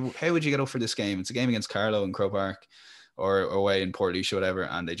 Dublin, sure, how would you get up for this game? It's a game against Carlow in Croke Park or away in Port or whatever,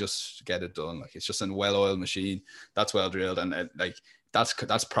 and they just get it done. Like, it's just a well-oiled machine that's well drilled, and like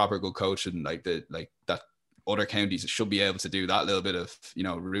that's proper good coaching. Like, that other counties should be able to do that little bit of,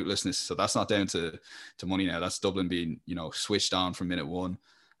 rootlessness. So that's not down to money now. That's Dublin being, switched on from minute one.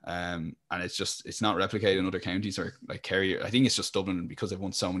 And it's not replicated in other counties, or like Kerry. I think it's just Dublin, because they've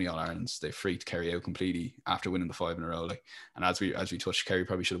won so many All-Irelands, they freaked Kerry out completely after winning the 5 in a row. Like, and as we touched, Kerry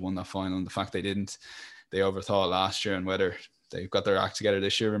probably should have won that final, and the fact they didn't, they overthought last year, and whether they've got their act together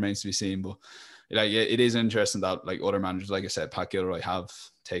this year remains to be seen. But like, it is interesting that, like, other managers, like I said, Pat Gilroy, have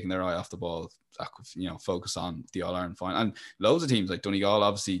taken their eye off the ball, focus on the All-Ireland final. And loads of teams, like Donegal,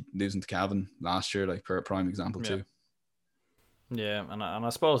 obviously losing to Cavan last year, like, per prime example too. Yeah, and I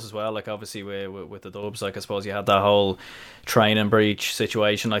suppose as well, like, obviously with the Dubs, like, I suppose you had that whole training breach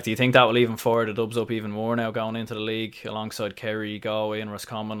situation. Like, do you think that will even fire the Dubs up even more now going into the league alongside Kerry, Galway and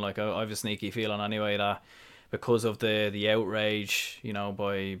Roscommon? Like, I have a sneaky feeling anyway that because of the outrage,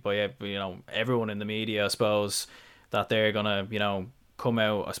 by everyone in the media, I suppose, that they're gonna, come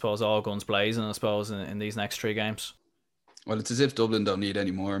out, I suppose, all guns blazing, I suppose, in these next 3 games. Well, it's as if Dublin don't need any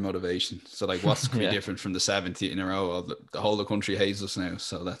more motivation. So, like, what's going to be different from the 70th in a row? The whole of the country hates us now.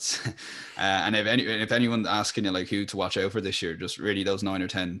 So that's and if anyone's asking you, like, who to watch out for this year, just really those 9 or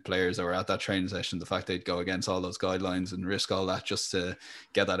 10 players that were at that training session, the fact they'd go against all those guidelines and risk all that just to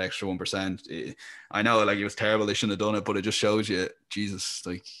get that extra 1%. I know, like, it was terrible, they shouldn't have done it, but it just shows you, Jesus,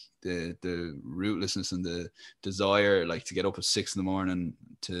 like, the rootlessness and the desire, like, to get up at 6 a.m.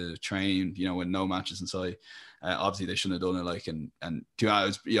 to train, when no matches in sight. Obviously they shouldn't have done it, like, and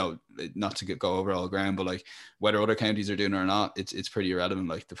to be honest, not to go over all ground, but, like, whether other counties are doing it or not, it's pretty irrelevant.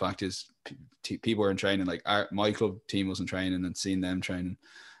 Like, the fact is, people are in training. Like, my club team wasn't training, and seeing them training,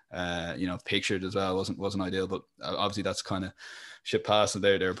 pictured as well, wasn't ideal. But obviously that's kind of shit past, and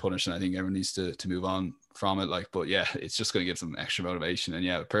they're punished, and I think everyone needs to move on from it. Like, but yeah, it's just going to give some extra motivation. And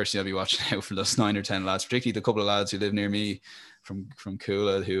yeah, personally, I'll be watching out for those 9 or 10 lads, particularly the couple of lads who live near me from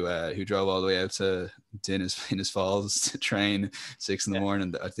Coola, who drove all the way out to Innis Falls to train 6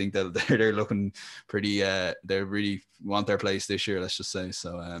 a.m. I think that they're looking pretty. They really want their place this year, let's just say.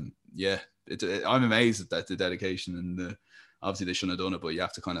 So yeah, I'm amazed at the dedication, and obviously they shouldn't have done it, but you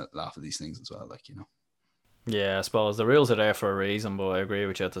have to kind of laugh at these things as well, like, Yeah, I suppose the rules are there for a reason, but I agree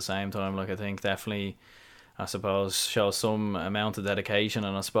with you at the same time. Like, I think definitely, I suppose, shows some amount of dedication,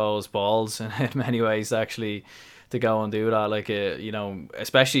 and I suppose balls in many ways actually to go and do that. Like,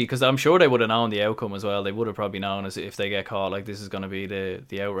 especially because I'm sure they would have known the outcome as well. They would have probably known, as if they get caught, like, this is going to be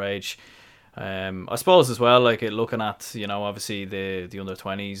the outrage. I suppose as well, like, looking at, obviously the under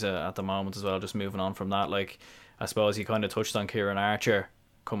 20s at the moment as well, just moving on from that. Like, I suppose you kind of touched on Kieran Archer.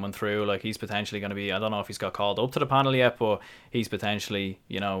 coming through. Like he's potentially going to be, I don't know if he's got called up to the panel yet, but he's potentially,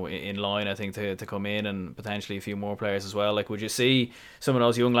 in line, I think, to come in, and potentially a few more players as well. Like, would you see some of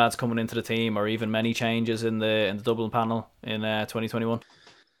those young lads coming into the team, or even many changes in the Dublin panel in 2021?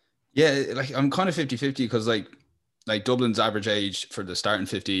 Yeah, like I'm kind of 50-50 because like Dublin's average age for the starting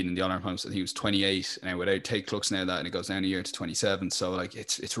 15 in the All-Ireland Finals, I think he was 28, and without take Clucks now that, and it goes down a year to 27. So like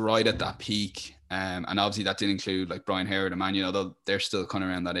it's right at that peak. And obviously that didn't include like Brian Howard and Mannion, although they're still kind of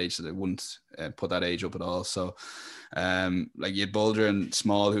around that age, so they wouldn't put that age up at all. So like you had Bulger and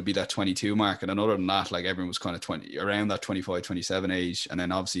Small who'd be that 22 mark, and then other than that, like everyone was kind of 20 around that 25, 27 age, and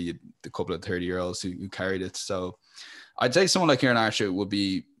then obviously the couple of 30-year-olds who carried it. So I'd say someone like Kieran Archer would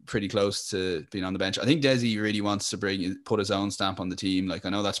be pretty close to being on the bench. I think Desi really wants to put his own stamp on the team. Like I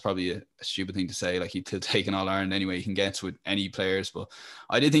know that's probably a stupid thing to say. Like he'll take an All-Ireland anyway he can get with any players. But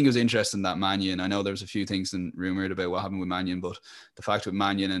I did think it was interesting that Mannion. I know there was a few things rumored about what happened with Mannion, but the fact with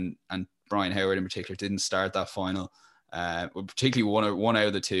Mannion and Brian Howard in particular didn't start that final, particularly one out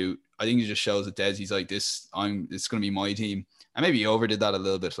of the two. I think it just shows that Desi's like this. It's going to be my team. And maybe he overdid that a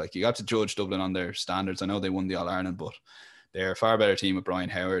little bit. Like you got to judge Dublin on their standards. I know they won the All-Ireland, but they're a far better team with Brian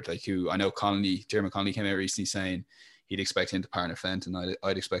Howard, like who I know Dermot Connolly came out recently saying he'd expect him to partner Fenton.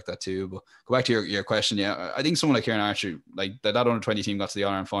 I'd expect that too. But go back to your question. Yeah, I think someone like Kieran Archer, like that under 20 team got to the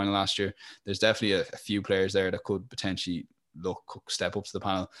All-Ireland final last year. There's definitely a few players there that could potentially step up to the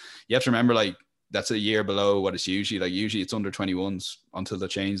panel. You have to remember, like, that's a year below what it's usually. Like usually it's under 21s until the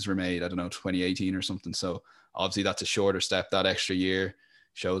changes were made, I don't know, 2018 or something. So obviously that's a shorter step. That extra year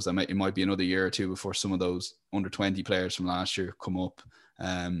shows that it might be another year or two before some of those under 20 players from last year come up.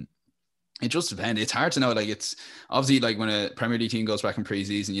 It just depends. It's hard to know. Like it's obviously like when a Premier League team goes back in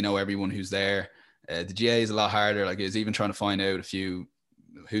pre-season, you know everyone who's there. The GA is a lot harder. Like it's even trying to find out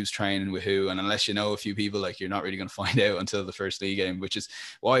who's training with who, and unless you know a few people, like you're not really going to find out until the first league game, which is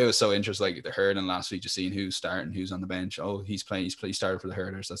why I was so interested. Like the hurling last week, just seeing who's starting, who's on the bench. Oh, he's started for the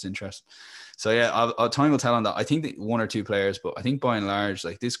hurlers. That's interesting. So yeah, time will tell on that. I think that one or two players, but I think by and large,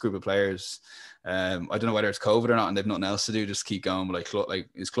 like this group of players, I don't know whether it's COVID or not, and they've nothing else to do, just keep going. But like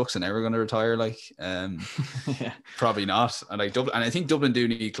is Cluxton ever going to retire? Like, Yeah. Probably not. And like Dublin, and I think Dublin do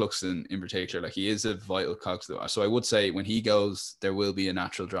need Cluxton in particular. Like he is a vital cog. So I would say when he goes, there will be a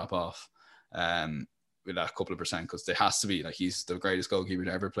natural drop off, with that couple of percent, because there has to be. Like he's the greatest goalkeeper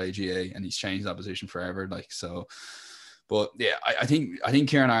to ever play GA, and he's changed that position forever. Like so. But yeah, I think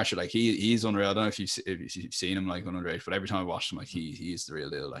Kieran Archer, like he's unreal. I don't know if you've seen him like underrated, but every time I watch him, like he is the real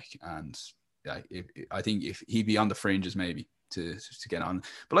deal. Like, and yeah, I think if he'd be on the fringes maybe to get on,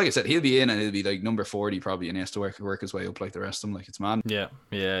 but like I said, he'll be in and he'll be like number 40 probably, and he has to work his way up like the rest of them. Like it's man. Yeah.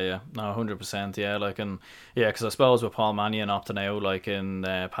 No, 100%. Yeah, like, and yeah, because I suppose with Paul Mannion opting out, like in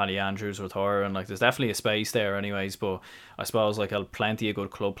Paddy Andrews retiring, like there's definitely a space there, anyways. But I suppose like plenty of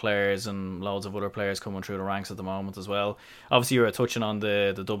good club players and loads of other players coming through the ranks at the moment as well. Obviously, you were touching on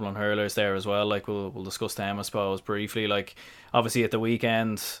the Dublin hurlers there as well. Like we'll discuss them, I suppose, briefly. Like obviously at the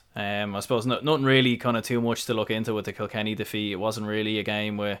weekend, I suppose nothing really kind of too much to look into with the Kilkenny defeat. It wasn't really a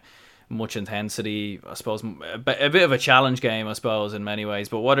game with much intensity. I suppose a bit of a challenge game, I suppose, in many ways.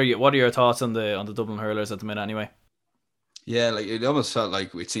 But what are your thoughts on the Dublin hurlers at the minute, anyway? Yeah, like it almost felt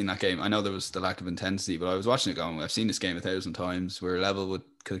like we'd seen that game. I know there was the lack of intensity, but I was watching it going, I've seen this game 1,000 times. We're level with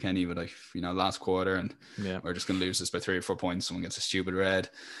Kilkenny with like last quarter, and we're just going to lose this by 3 or 4 points. Someone gets a stupid red.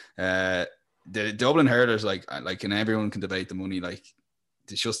 The Dublin hurlers, like, and everyone can debate the money. Like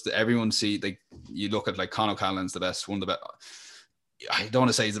it's just everyone see, like you look at like Con O'Callaghan's the best, one of the best. I don't want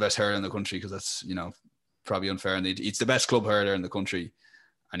to say he's the best hurler in the country because that's probably unfair. And it's the best club hurler in the country,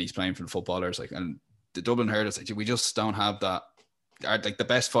 and he's playing for the footballers. Like, and the Dublin hurlers, like, we just don't have that. Like the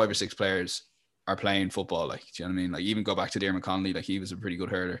best 5 or 6 players are playing football. Like, do you know what I mean? Like even go back to Dermot Connolly, like he was a pretty good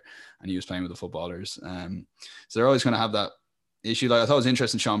hurler and he was playing with the footballers. So they're always going to have that issue. Like I thought it was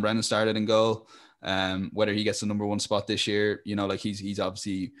interesting. Sean Brennan started in goal. Whether he gets the number 1 spot this year, like he's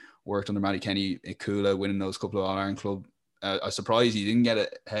obviously worked under Matty Kenny at Kula, winning those couple of All-Ireland club. I was surprised he didn't get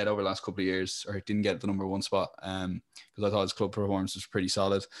it ahead over the last couple of years, or didn't get the number 1 spot, because I thought his club performance was pretty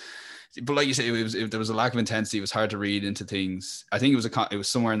solid. But like you say, there was a lack of intensity. It was hard to read into things. I think it was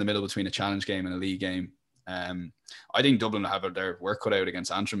somewhere in the middle between a challenge game and a league game. I think Dublin have their work cut out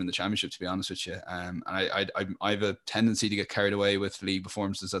against Antrim in the championship, to be honest with you. And I have a tendency to get carried away with league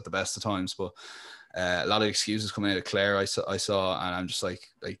performances at the best of times, but a lot of excuses coming out of Clare I saw, and I'm just like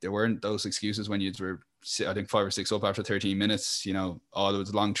there weren't those excuses when you were, I think, 5 or 6 up after 13 minutes. There was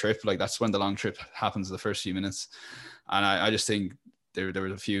a long trip. Like that's when the long trip happens, the first few minutes. And I just think there were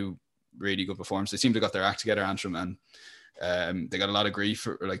a few really good performances. They seem to have got their act together, Antrim, and They got a lot of grief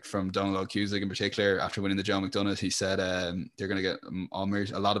from Donald Cusick in particular after winning the Joe McDonagh. He said they're going to get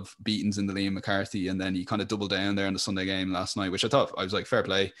a lot of beatings in the Liam McCarthy, and then he kind of doubled down there in the Sunday game last night, which I was like, fair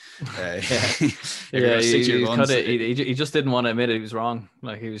play. He just didn't want to admit it. He was wrong.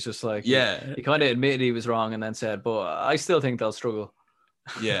 Like he was just like, yeah, he kind of admitted he was wrong and then said, but I still think they'll struggle.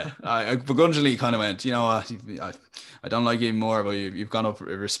 Yeah, I begrudgingly kind of went, you know what, I don't like you anymore, but you've gone up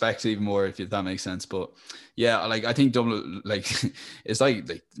respect even more, if that makes sense. But yeah, like I think Dublin, like it's like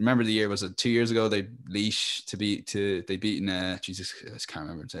remember the year, was it 2 years ago they Laois they beaten Jesus, I can't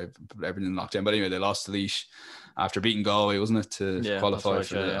remember, everything locked down, but anyway they lost to Laois after beating Galway, wasn't it, to qualify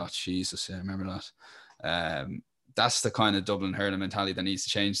for the oh Jesus, I remember that. That's the kind of Dublin hurling mentality that needs to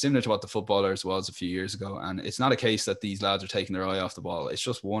change, similar to what the footballers was a few years ago. And it's not a case that these lads are taking their eye off the ball. It's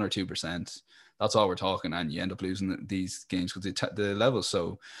just 1 or 2%. That's all we're talking. And you end up losing these games because the level's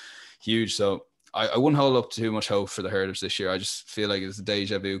so huge. So I wouldn't hold up too much hope for the hurlers this year. I just feel like it's a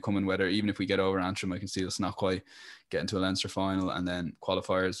deja vu coming, whether even if we get over Antrim, I can see us not quite getting to a Leinster final, and then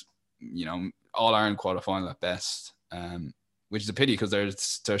qualifiers, All Ireland quarterfinal at best. Which is a pity because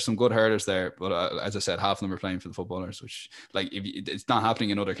there's some good hurlers there, but as I said, half of them are playing for the footballers, which it's not happening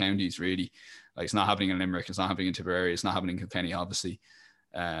in other counties really. Like it's not happening in Limerick, it's not happening in Tipperary, it's not happening in Kilkenny, obviously.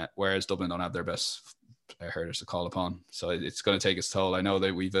 Whereas Dublin don't have their best hurlers to call upon, so it's going to take its toll. I know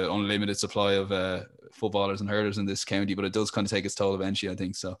that we've an unlimited supply of footballers and hurlers in this county, but it does kind of take its toll eventually, I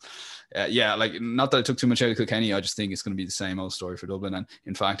think. So like not that I took too much out of Kilkenny, I just think it's going to be the same old story for Dublin. And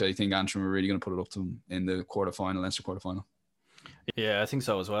in fact, I think Antrim are really going to put it up to them in the Leinster quarterfinal. Yeah, I think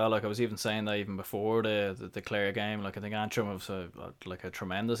so as well. Like I was even saying that even before the Clare game. Like I think Antrim has a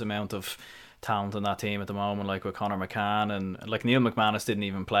tremendous amount of talent in that team at the moment. Like with Conor McCann and like Neil McManus didn't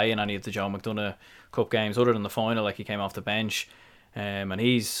even play in any of the Joe McDonagh Cup games other than the final. Like he came off the bench, and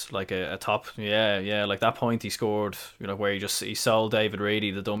he's like a top. Yeah. Like that point he scored, where he sold David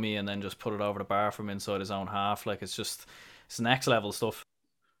Reedy the dummy and then just put it over the bar from inside his own half. Like it's next level stuff.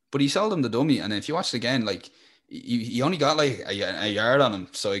 But he sold him the dummy, and if you watch it again, like. He only got like a yard on him,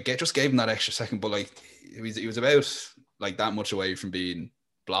 so it just gave him that extra second. But like it was about like that much away from being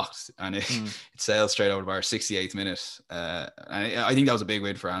blocked, and it sailed straight over the bar. 68th minute, and I think that was a big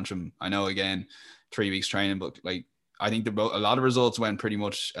win for Antrim. I know, again, 3 weeks training, but like I think a lot of results went pretty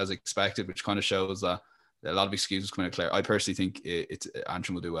much as expected, which kind of shows that a lot of excuses coming out Clare. I personally think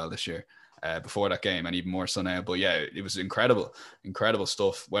Antrim will do well this year. Before that game, and even more so now. But yeah, it was incredible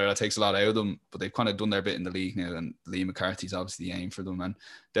stuff. Whether that takes a lot out of them, but they've kind of done their bit in the league now, and Liam McCarthy's obviously the aim for them, and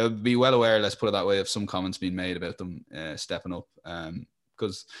they'll be well aware, let's put it that way, of some comments being made about them stepping up.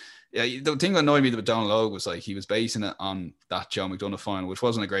 Because the thing that annoyed me with Donald Logue was like he was basing it on that Joe McDonagh final, which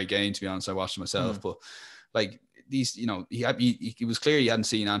wasn't a great game, to be honest. I watched it myself, but like these, he was clear he hadn't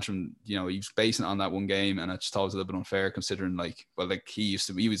seen Antrim. He was basing it on that one game, and I just thought it was a little bit unfair considering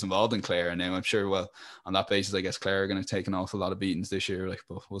he was involved in Clare, and now I'm sure on that basis I guess Clare are going to take an awful lot of beatings this year,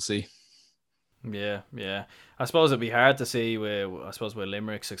 but we'll see. Yeah. I suppose it'd be hard to see with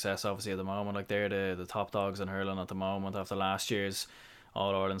Limerick's success obviously at the moment. Like they're the top dogs in hurling at the moment after last year's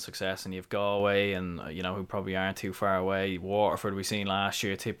All-Ireland success, and you've Galway and who probably aren't too far away. Waterford we seen last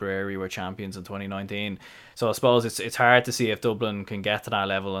year, Tipperary were champions in 2019. So I suppose it's hard to see if Dublin can get to that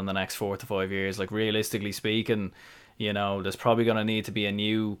level in the next 4 to 5 years. Like realistically speaking, there's probably going to need to be a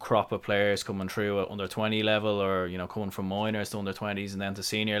new crop of players coming through at under 20 level, or coming from minors to under 20s and then to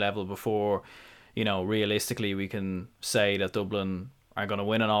senior level before realistically we can say that Dublin are going to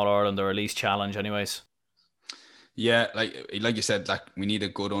win an All-Ireland or at least challenge anyways. Yeah, like you said, like we need a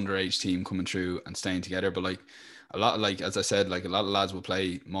good underage team coming through and staying together. But like a lot, like as I said, like a lot of lads will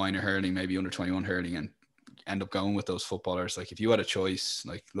play minor hurling, maybe under 21 hurling, and end up going with those footballers. Like if you had a choice,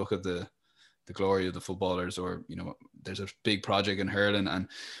 like look at the glory of the footballers, or there's a big project in hurling, and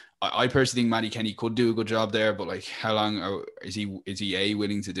I personally think Matty Kenny could do a good job there. But like, how long is he A,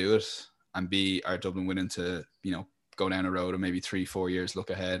 willing to do it, and B, are Dublin willing to go down a road and maybe 3-4 years look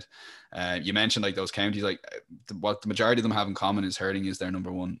ahead? You mentioned like those counties, like what the majority of them have in common is hurling is their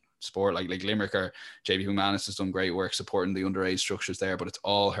number one sport. Like Limerick, or JB McManus has done great work supporting the underage structures there, but it's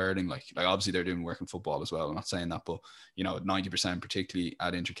all hurling. Like obviously they're doing work in football as well, I'm not saying that, but 90% particularly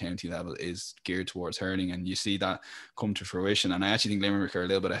at inter-county level is geared towards hurling, and you see that come to fruition. And I actually think Limerick are a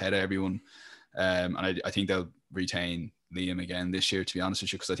little bit ahead of everyone, and I think they'll retain Liam again this year, to be honest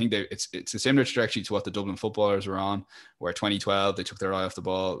with you, because I think it's a similar trajectory to what the Dublin footballers were on, where 2012 they took their eye off the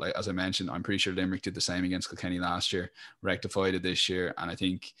ball. Like as I mentioned, I'm pretty sure Limerick did the same against Kilkenny last year, rectified it this year, and I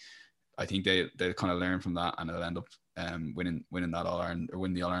think they kind of learn from that, and they'll end up winning that All-Ireland, or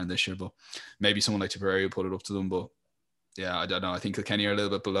winning the All-Ireland this year. But maybe someone like Tipperary will put it up to them. But Yeah, I don't know. I think Kilkenny are a little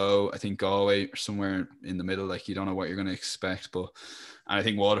bit below. I think Galway are somewhere in the middle. Like, you don't know what you're going to expect. And I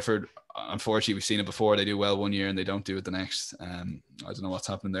think Waterford, unfortunately, we've seen it before. They do well one year and they don't do it the next. I don't know what's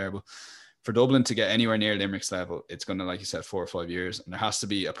happening there. But for Dublin to get anywhere near Limerick's level, it's going to, like you said, 4 or 5 years. And there has to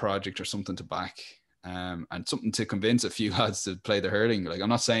be a project or something to back, and something to convince a few lads to play the hurling. Like, I'm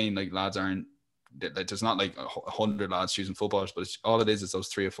not saying like lads aren't, there's not like 100 lads choosing footballers, but all it is those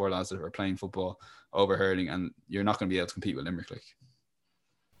 3 or 4 lads that are playing football over hurling, and you're not going to be able to compete with Limerick. Like,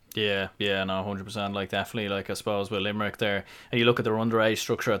 yeah, no, 100%. Like, definitely, like, I suppose with Limerick there, and you look at their underage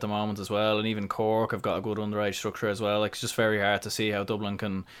structure at the moment as well, and even Cork have got a good underage structure as well. Like, it's just very hard to see how Dublin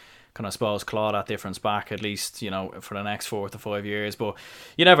can I suppose claw that difference back, at least, for the next 4 to 5 years. But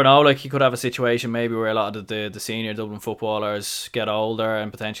you never know. Like, you could have a situation maybe where a lot of the senior Dublin footballers get older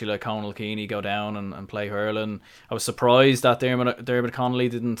and potentially like Conal Keeney go down and play hurling. I was surprised that Dermot Connolly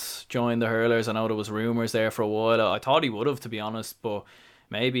didn't join the hurlers. I know there was rumours there for a while. I thought he would have, to be honest, but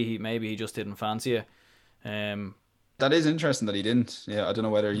maybe he just didn't fancy it. That is interesting that he didn't. Yeah, I don't know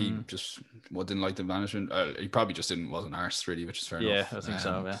whether he just didn't like the management. He probably just wasn't arsed really, which is fair enough. Yeah, I think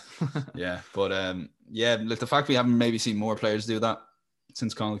so. Yeah. Yeah, but like the fact we haven't maybe seen more players do that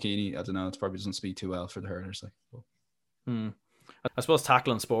since Conal Keeney, I don't know. It probably doesn't speak too well for the hurlers. Like, I suppose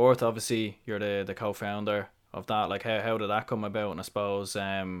Tackling Sport. Obviously, you're the co-founder of that. Like, how did that come about? And I suppose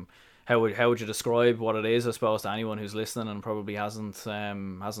how would you describe what it is? I suppose to anyone who's listening and probably hasn't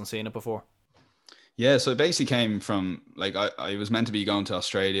seen it before. Yeah, so it basically came from, like, I was meant to be going to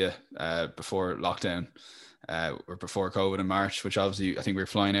Australia before lockdown, or before COVID in March, which obviously I think we were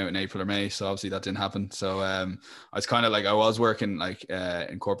flying out in April or May, so obviously that didn't happen. So I was kind of like, I was working like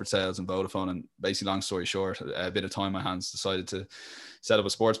in corporate sales and Vodafone, and basically, long story short, a bit of time on my hands, decided to set up a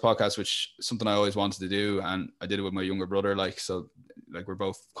sports podcast, which is something I always wanted to do, and I did it with my younger brother. Like we're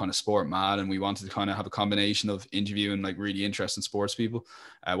both kind of sport mad, and we wanted to kind of have a combination of interviewing like really interesting sports people,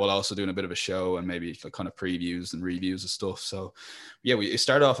 while also doing a bit of a show and maybe like kind of previews and reviews of stuff. So yeah, it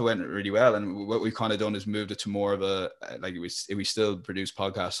started off, it went really well, and what we've kind of done is moved it to more of a, like, we still produce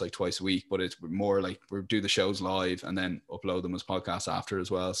podcasts like twice a week, but it's more like we do the shows live and then upload them as podcasts after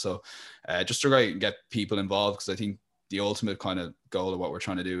as well. So just to try and get people involved, because I think the ultimate kind of goal of what we're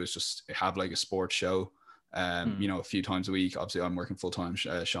trying to do is just have like a sports show, a few times a week. Obviously I'm working full time,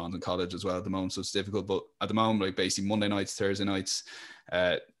 Sean's in college as well at the moment, so it's difficult, but at the moment, like, basically Monday nights, Thursday nights,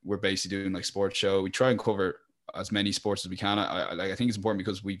 we're basically doing like sports show. We try and cover as many sports as we can. I think it's important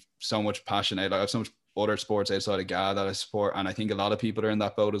because we've so much passion. I have so much other sports outside of GAA that I support, and I think a lot of people are in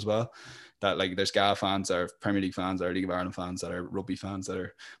that boat as well. That, like, there's GAA fans, that are Premier League fans, that are League of Ireland fans, that are rugby fans, that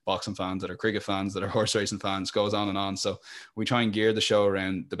are boxing fans, that are cricket fans, that are horse racing fans, goes on and on. So we try and gear the show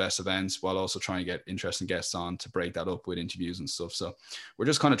around the best events, while also trying to get interesting guests on to break that up with interviews and stuff. So we're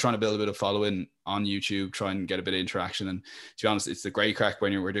just kind of trying to build a bit of following on YouTube, try and get a bit of interaction. And to be honest, it's the great crack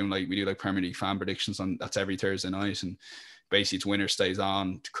when we do like Premier League fan predictions that's every Thursday night, and basically it's winner stays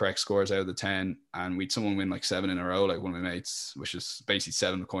on, correct scores out of the 10, and we'd someone win like 7 in a row, like one of my mates, which is basically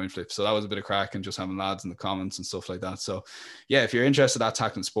 7 coin flips. So that was a bit of crack, and just having lads in the comments and stuff like that. So yeah, if you're interested at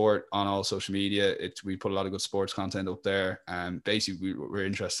Tackling Sport on all social media, we put a lot of good sports content up there, and basically we're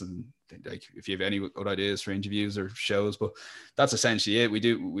interested in, like, if you have any good ideas for interviews or shows. But that's essentially it.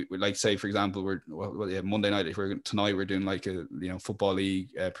 We like, say for example, Monday night, tonight we're doing like a football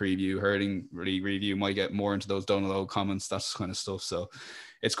league preview, hurling league review, might get more into those download comments, that kind of stuff. So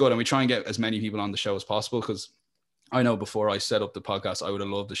it's good, and we try and get as many people on the show as possible, because I know before I set up the podcast, I would have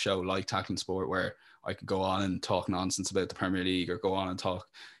loved a show like Tackling Sport where I could go on and talk nonsense about the Premier League, or go on and talk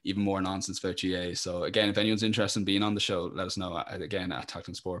even more nonsense about GAA. So again, if anyone's interested in being on the show, let us know again at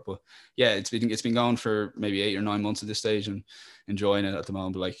Tackling Sport. But yeah, it's been going for maybe 8 or 9 months at this stage, and enjoying it at the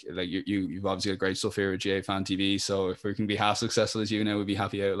moment. But like you've obviously got great stuff here with GAA Fan TV. So if we can be half successful as you now, we'd be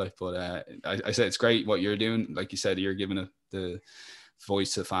happy out. Like, but I said it's great what you're doing. Like you said, you're giving it the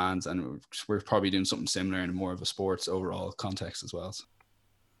voice to fans, and we're probably doing something similar in more of a sports overall context as well. So.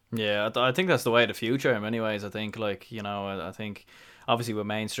 Yeah, I think that's the way of the future in many ways. I think, like, I think obviously with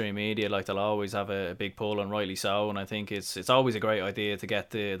mainstream media, like, they'll always have a big pull, and rightly so. And I think it's always a great idea to get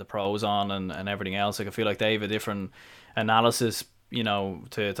the pros on and everything else. Like, I feel like they have a different analysis,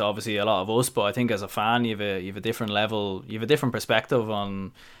 to obviously a lot of us. But I think as a fan, you have a different level, you have a different perspective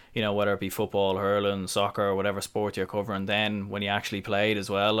on, whether it be football, hurling, soccer, or whatever sport you're covering. Then when you actually played as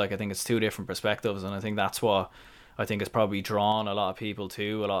well, like, I think it's 2 different perspectives, and I think that's what I think it's probably drawn a lot of people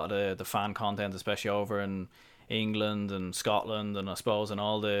to a lot of the fan content, especially over in England and Scotland, and I suppose in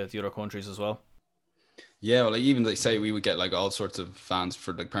all the other countries as well. Yeah, well, like, even they say we would get like all sorts of fans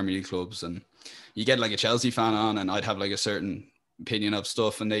for like Premier League clubs, and you get like a Chelsea fan on, and I'd have like a certain opinion of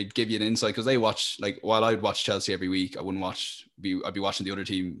stuff, and they'd give you an insight because they watch, like, while I'd watch Chelsea every week, I wouldn't I'd be watching the other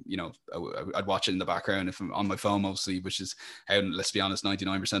team, you know, I'd watch it in the background if I'm on my phone mostly, which is how, let's be honest,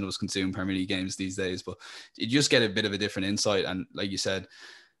 99% of us consume Premier League games these days. But you just get a bit of a different insight. And like you said,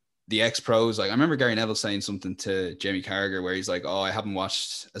 the ex-pros, like I remember Gary Neville saying something to Jamie Carragher where he's like, oh, I haven't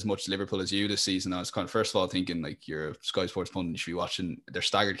watched as much Liverpool as you this season. I was kind of, first of all, thinking like, you're a Sky Sports pundit, you should be watching their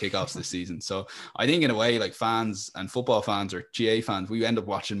staggered kickoffs this season. So I think in a way, like fans and football fans or GA fans, we end up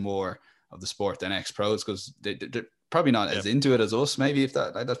watching more of the sport than ex-pros because they're probably not as into it as us. Maybe if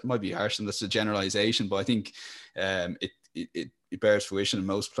that might be harsh and that's a generalization, but I think it bears fruition in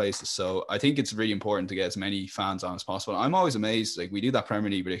most places. So I think it's really important to get as many fans on as possible. I'm always amazed, like we do that Premier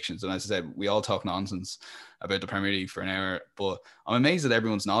League predictions, and as I said, we all talk nonsense about the Premier League for an hour, but I'm amazed at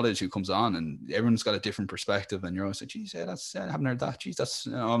everyone's knowledge who comes on, and everyone's got a different perspective, and you're always like, geez, yeah, I haven't heard that. Geez, that's,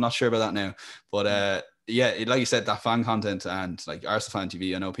 I'm not sure about that now. But like you said, that fan content and like Arsenal Fan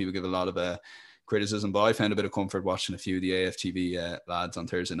TV, I know people give a lot of criticism, but I found a bit of comfort watching a few of the AFTV lads on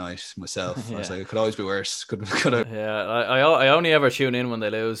Thursday night myself. I was like, it could always be worse. Could have. Yeah, I only ever tune in when they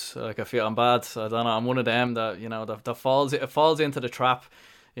lose. Like I feel I'm bad. I don't know. I'm one of them that, you know, that falls into the trap,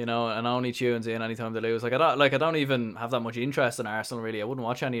 you know, and only tunes in anytime they lose. Like I don't even have that much interest in Arsenal really. I wouldn't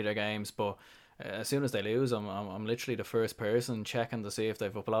watch any of their games, but as soon as they lose, I'm literally the first person checking to see if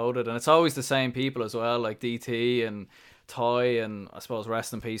they've uploaded, and it's always the same people as well, like DT and Ty, and I suppose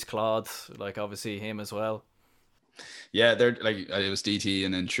rest in peace Claude, like obviously him as well. Yeah, they're like, it was DT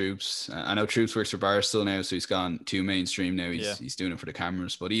and then Troops. I know Troops works for Barstool now, so he's gone too mainstream now. He's doing it for the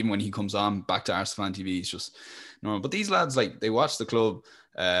cameras. But even when he comes on back to Arsenal Fan TV, he's just normal. But these lads, like, they watch the club,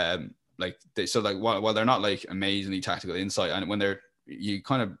 while they're not like amazingly tactical insight, and when you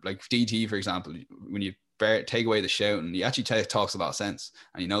kind of like DT, for example, when you take away the shouting, he actually talks a lot of sense,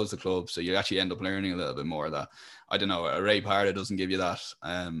 and he knows the club, so you actually end up learning a little bit more of that. I don't know, Ray Parra doesn't give you that.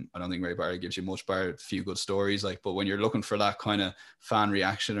 I don't think Ray Parra gives you much, bar a few good stories, like, but when you're looking for that kind of fan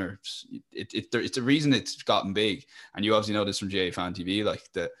reaction, or it's a reason it's gotten big, and you obviously know this from GA Fan TV,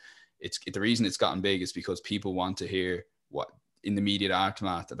 like the reason it's gotten big is because people want to hear what in the immediate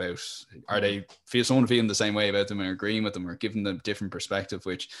aftermath about, are they someone feeling the same way about them and agreeing with them or giving them different perspective,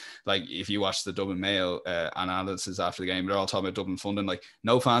 which, like, if you watch the Dublin Mail analysis after the game, they're all talking about Dublin funding. Like,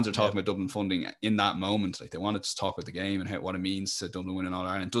 no fans are talking about Dublin funding in that moment. Like, they wanted to talk about the game and what it means to Dublin winning All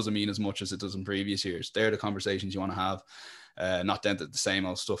Ireland. It doesn't mean as much as it does in previous years. They're the conversations you want to have, not down to the same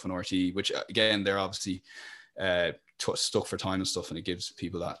old stuff in RT, which again, they're obviously stuck for time and stuff, and it gives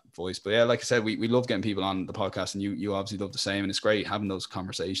people that voice. But yeah, like I said, we love getting people on the podcast, and you obviously love the same, and it's great having those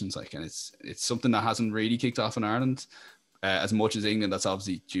conversations, like, and it's something that hasn't really kicked off in Ireland as much as England. That's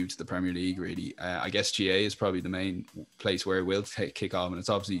obviously due to the Premier League, really. I guess GA is probably the main place where it will kick off, and it's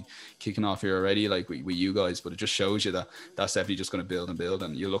obviously kicking off here already, like with you guys, but it just shows you that that's definitely just going to build and build,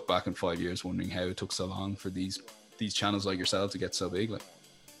 and you look back in 5 years wondering how it took so long for these channels like yourself to get so big, like.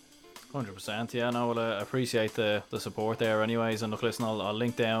 100%, yeah. No, well, I appreciate the support there anyways, and look, listen, I'll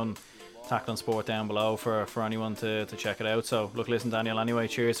link down Tackling Sport down below for anyone to check it out. So look, listen, Daniel, anyway,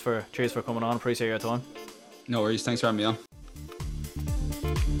 cheers for coming on, appreciate your time. No worries, thanks for having me on.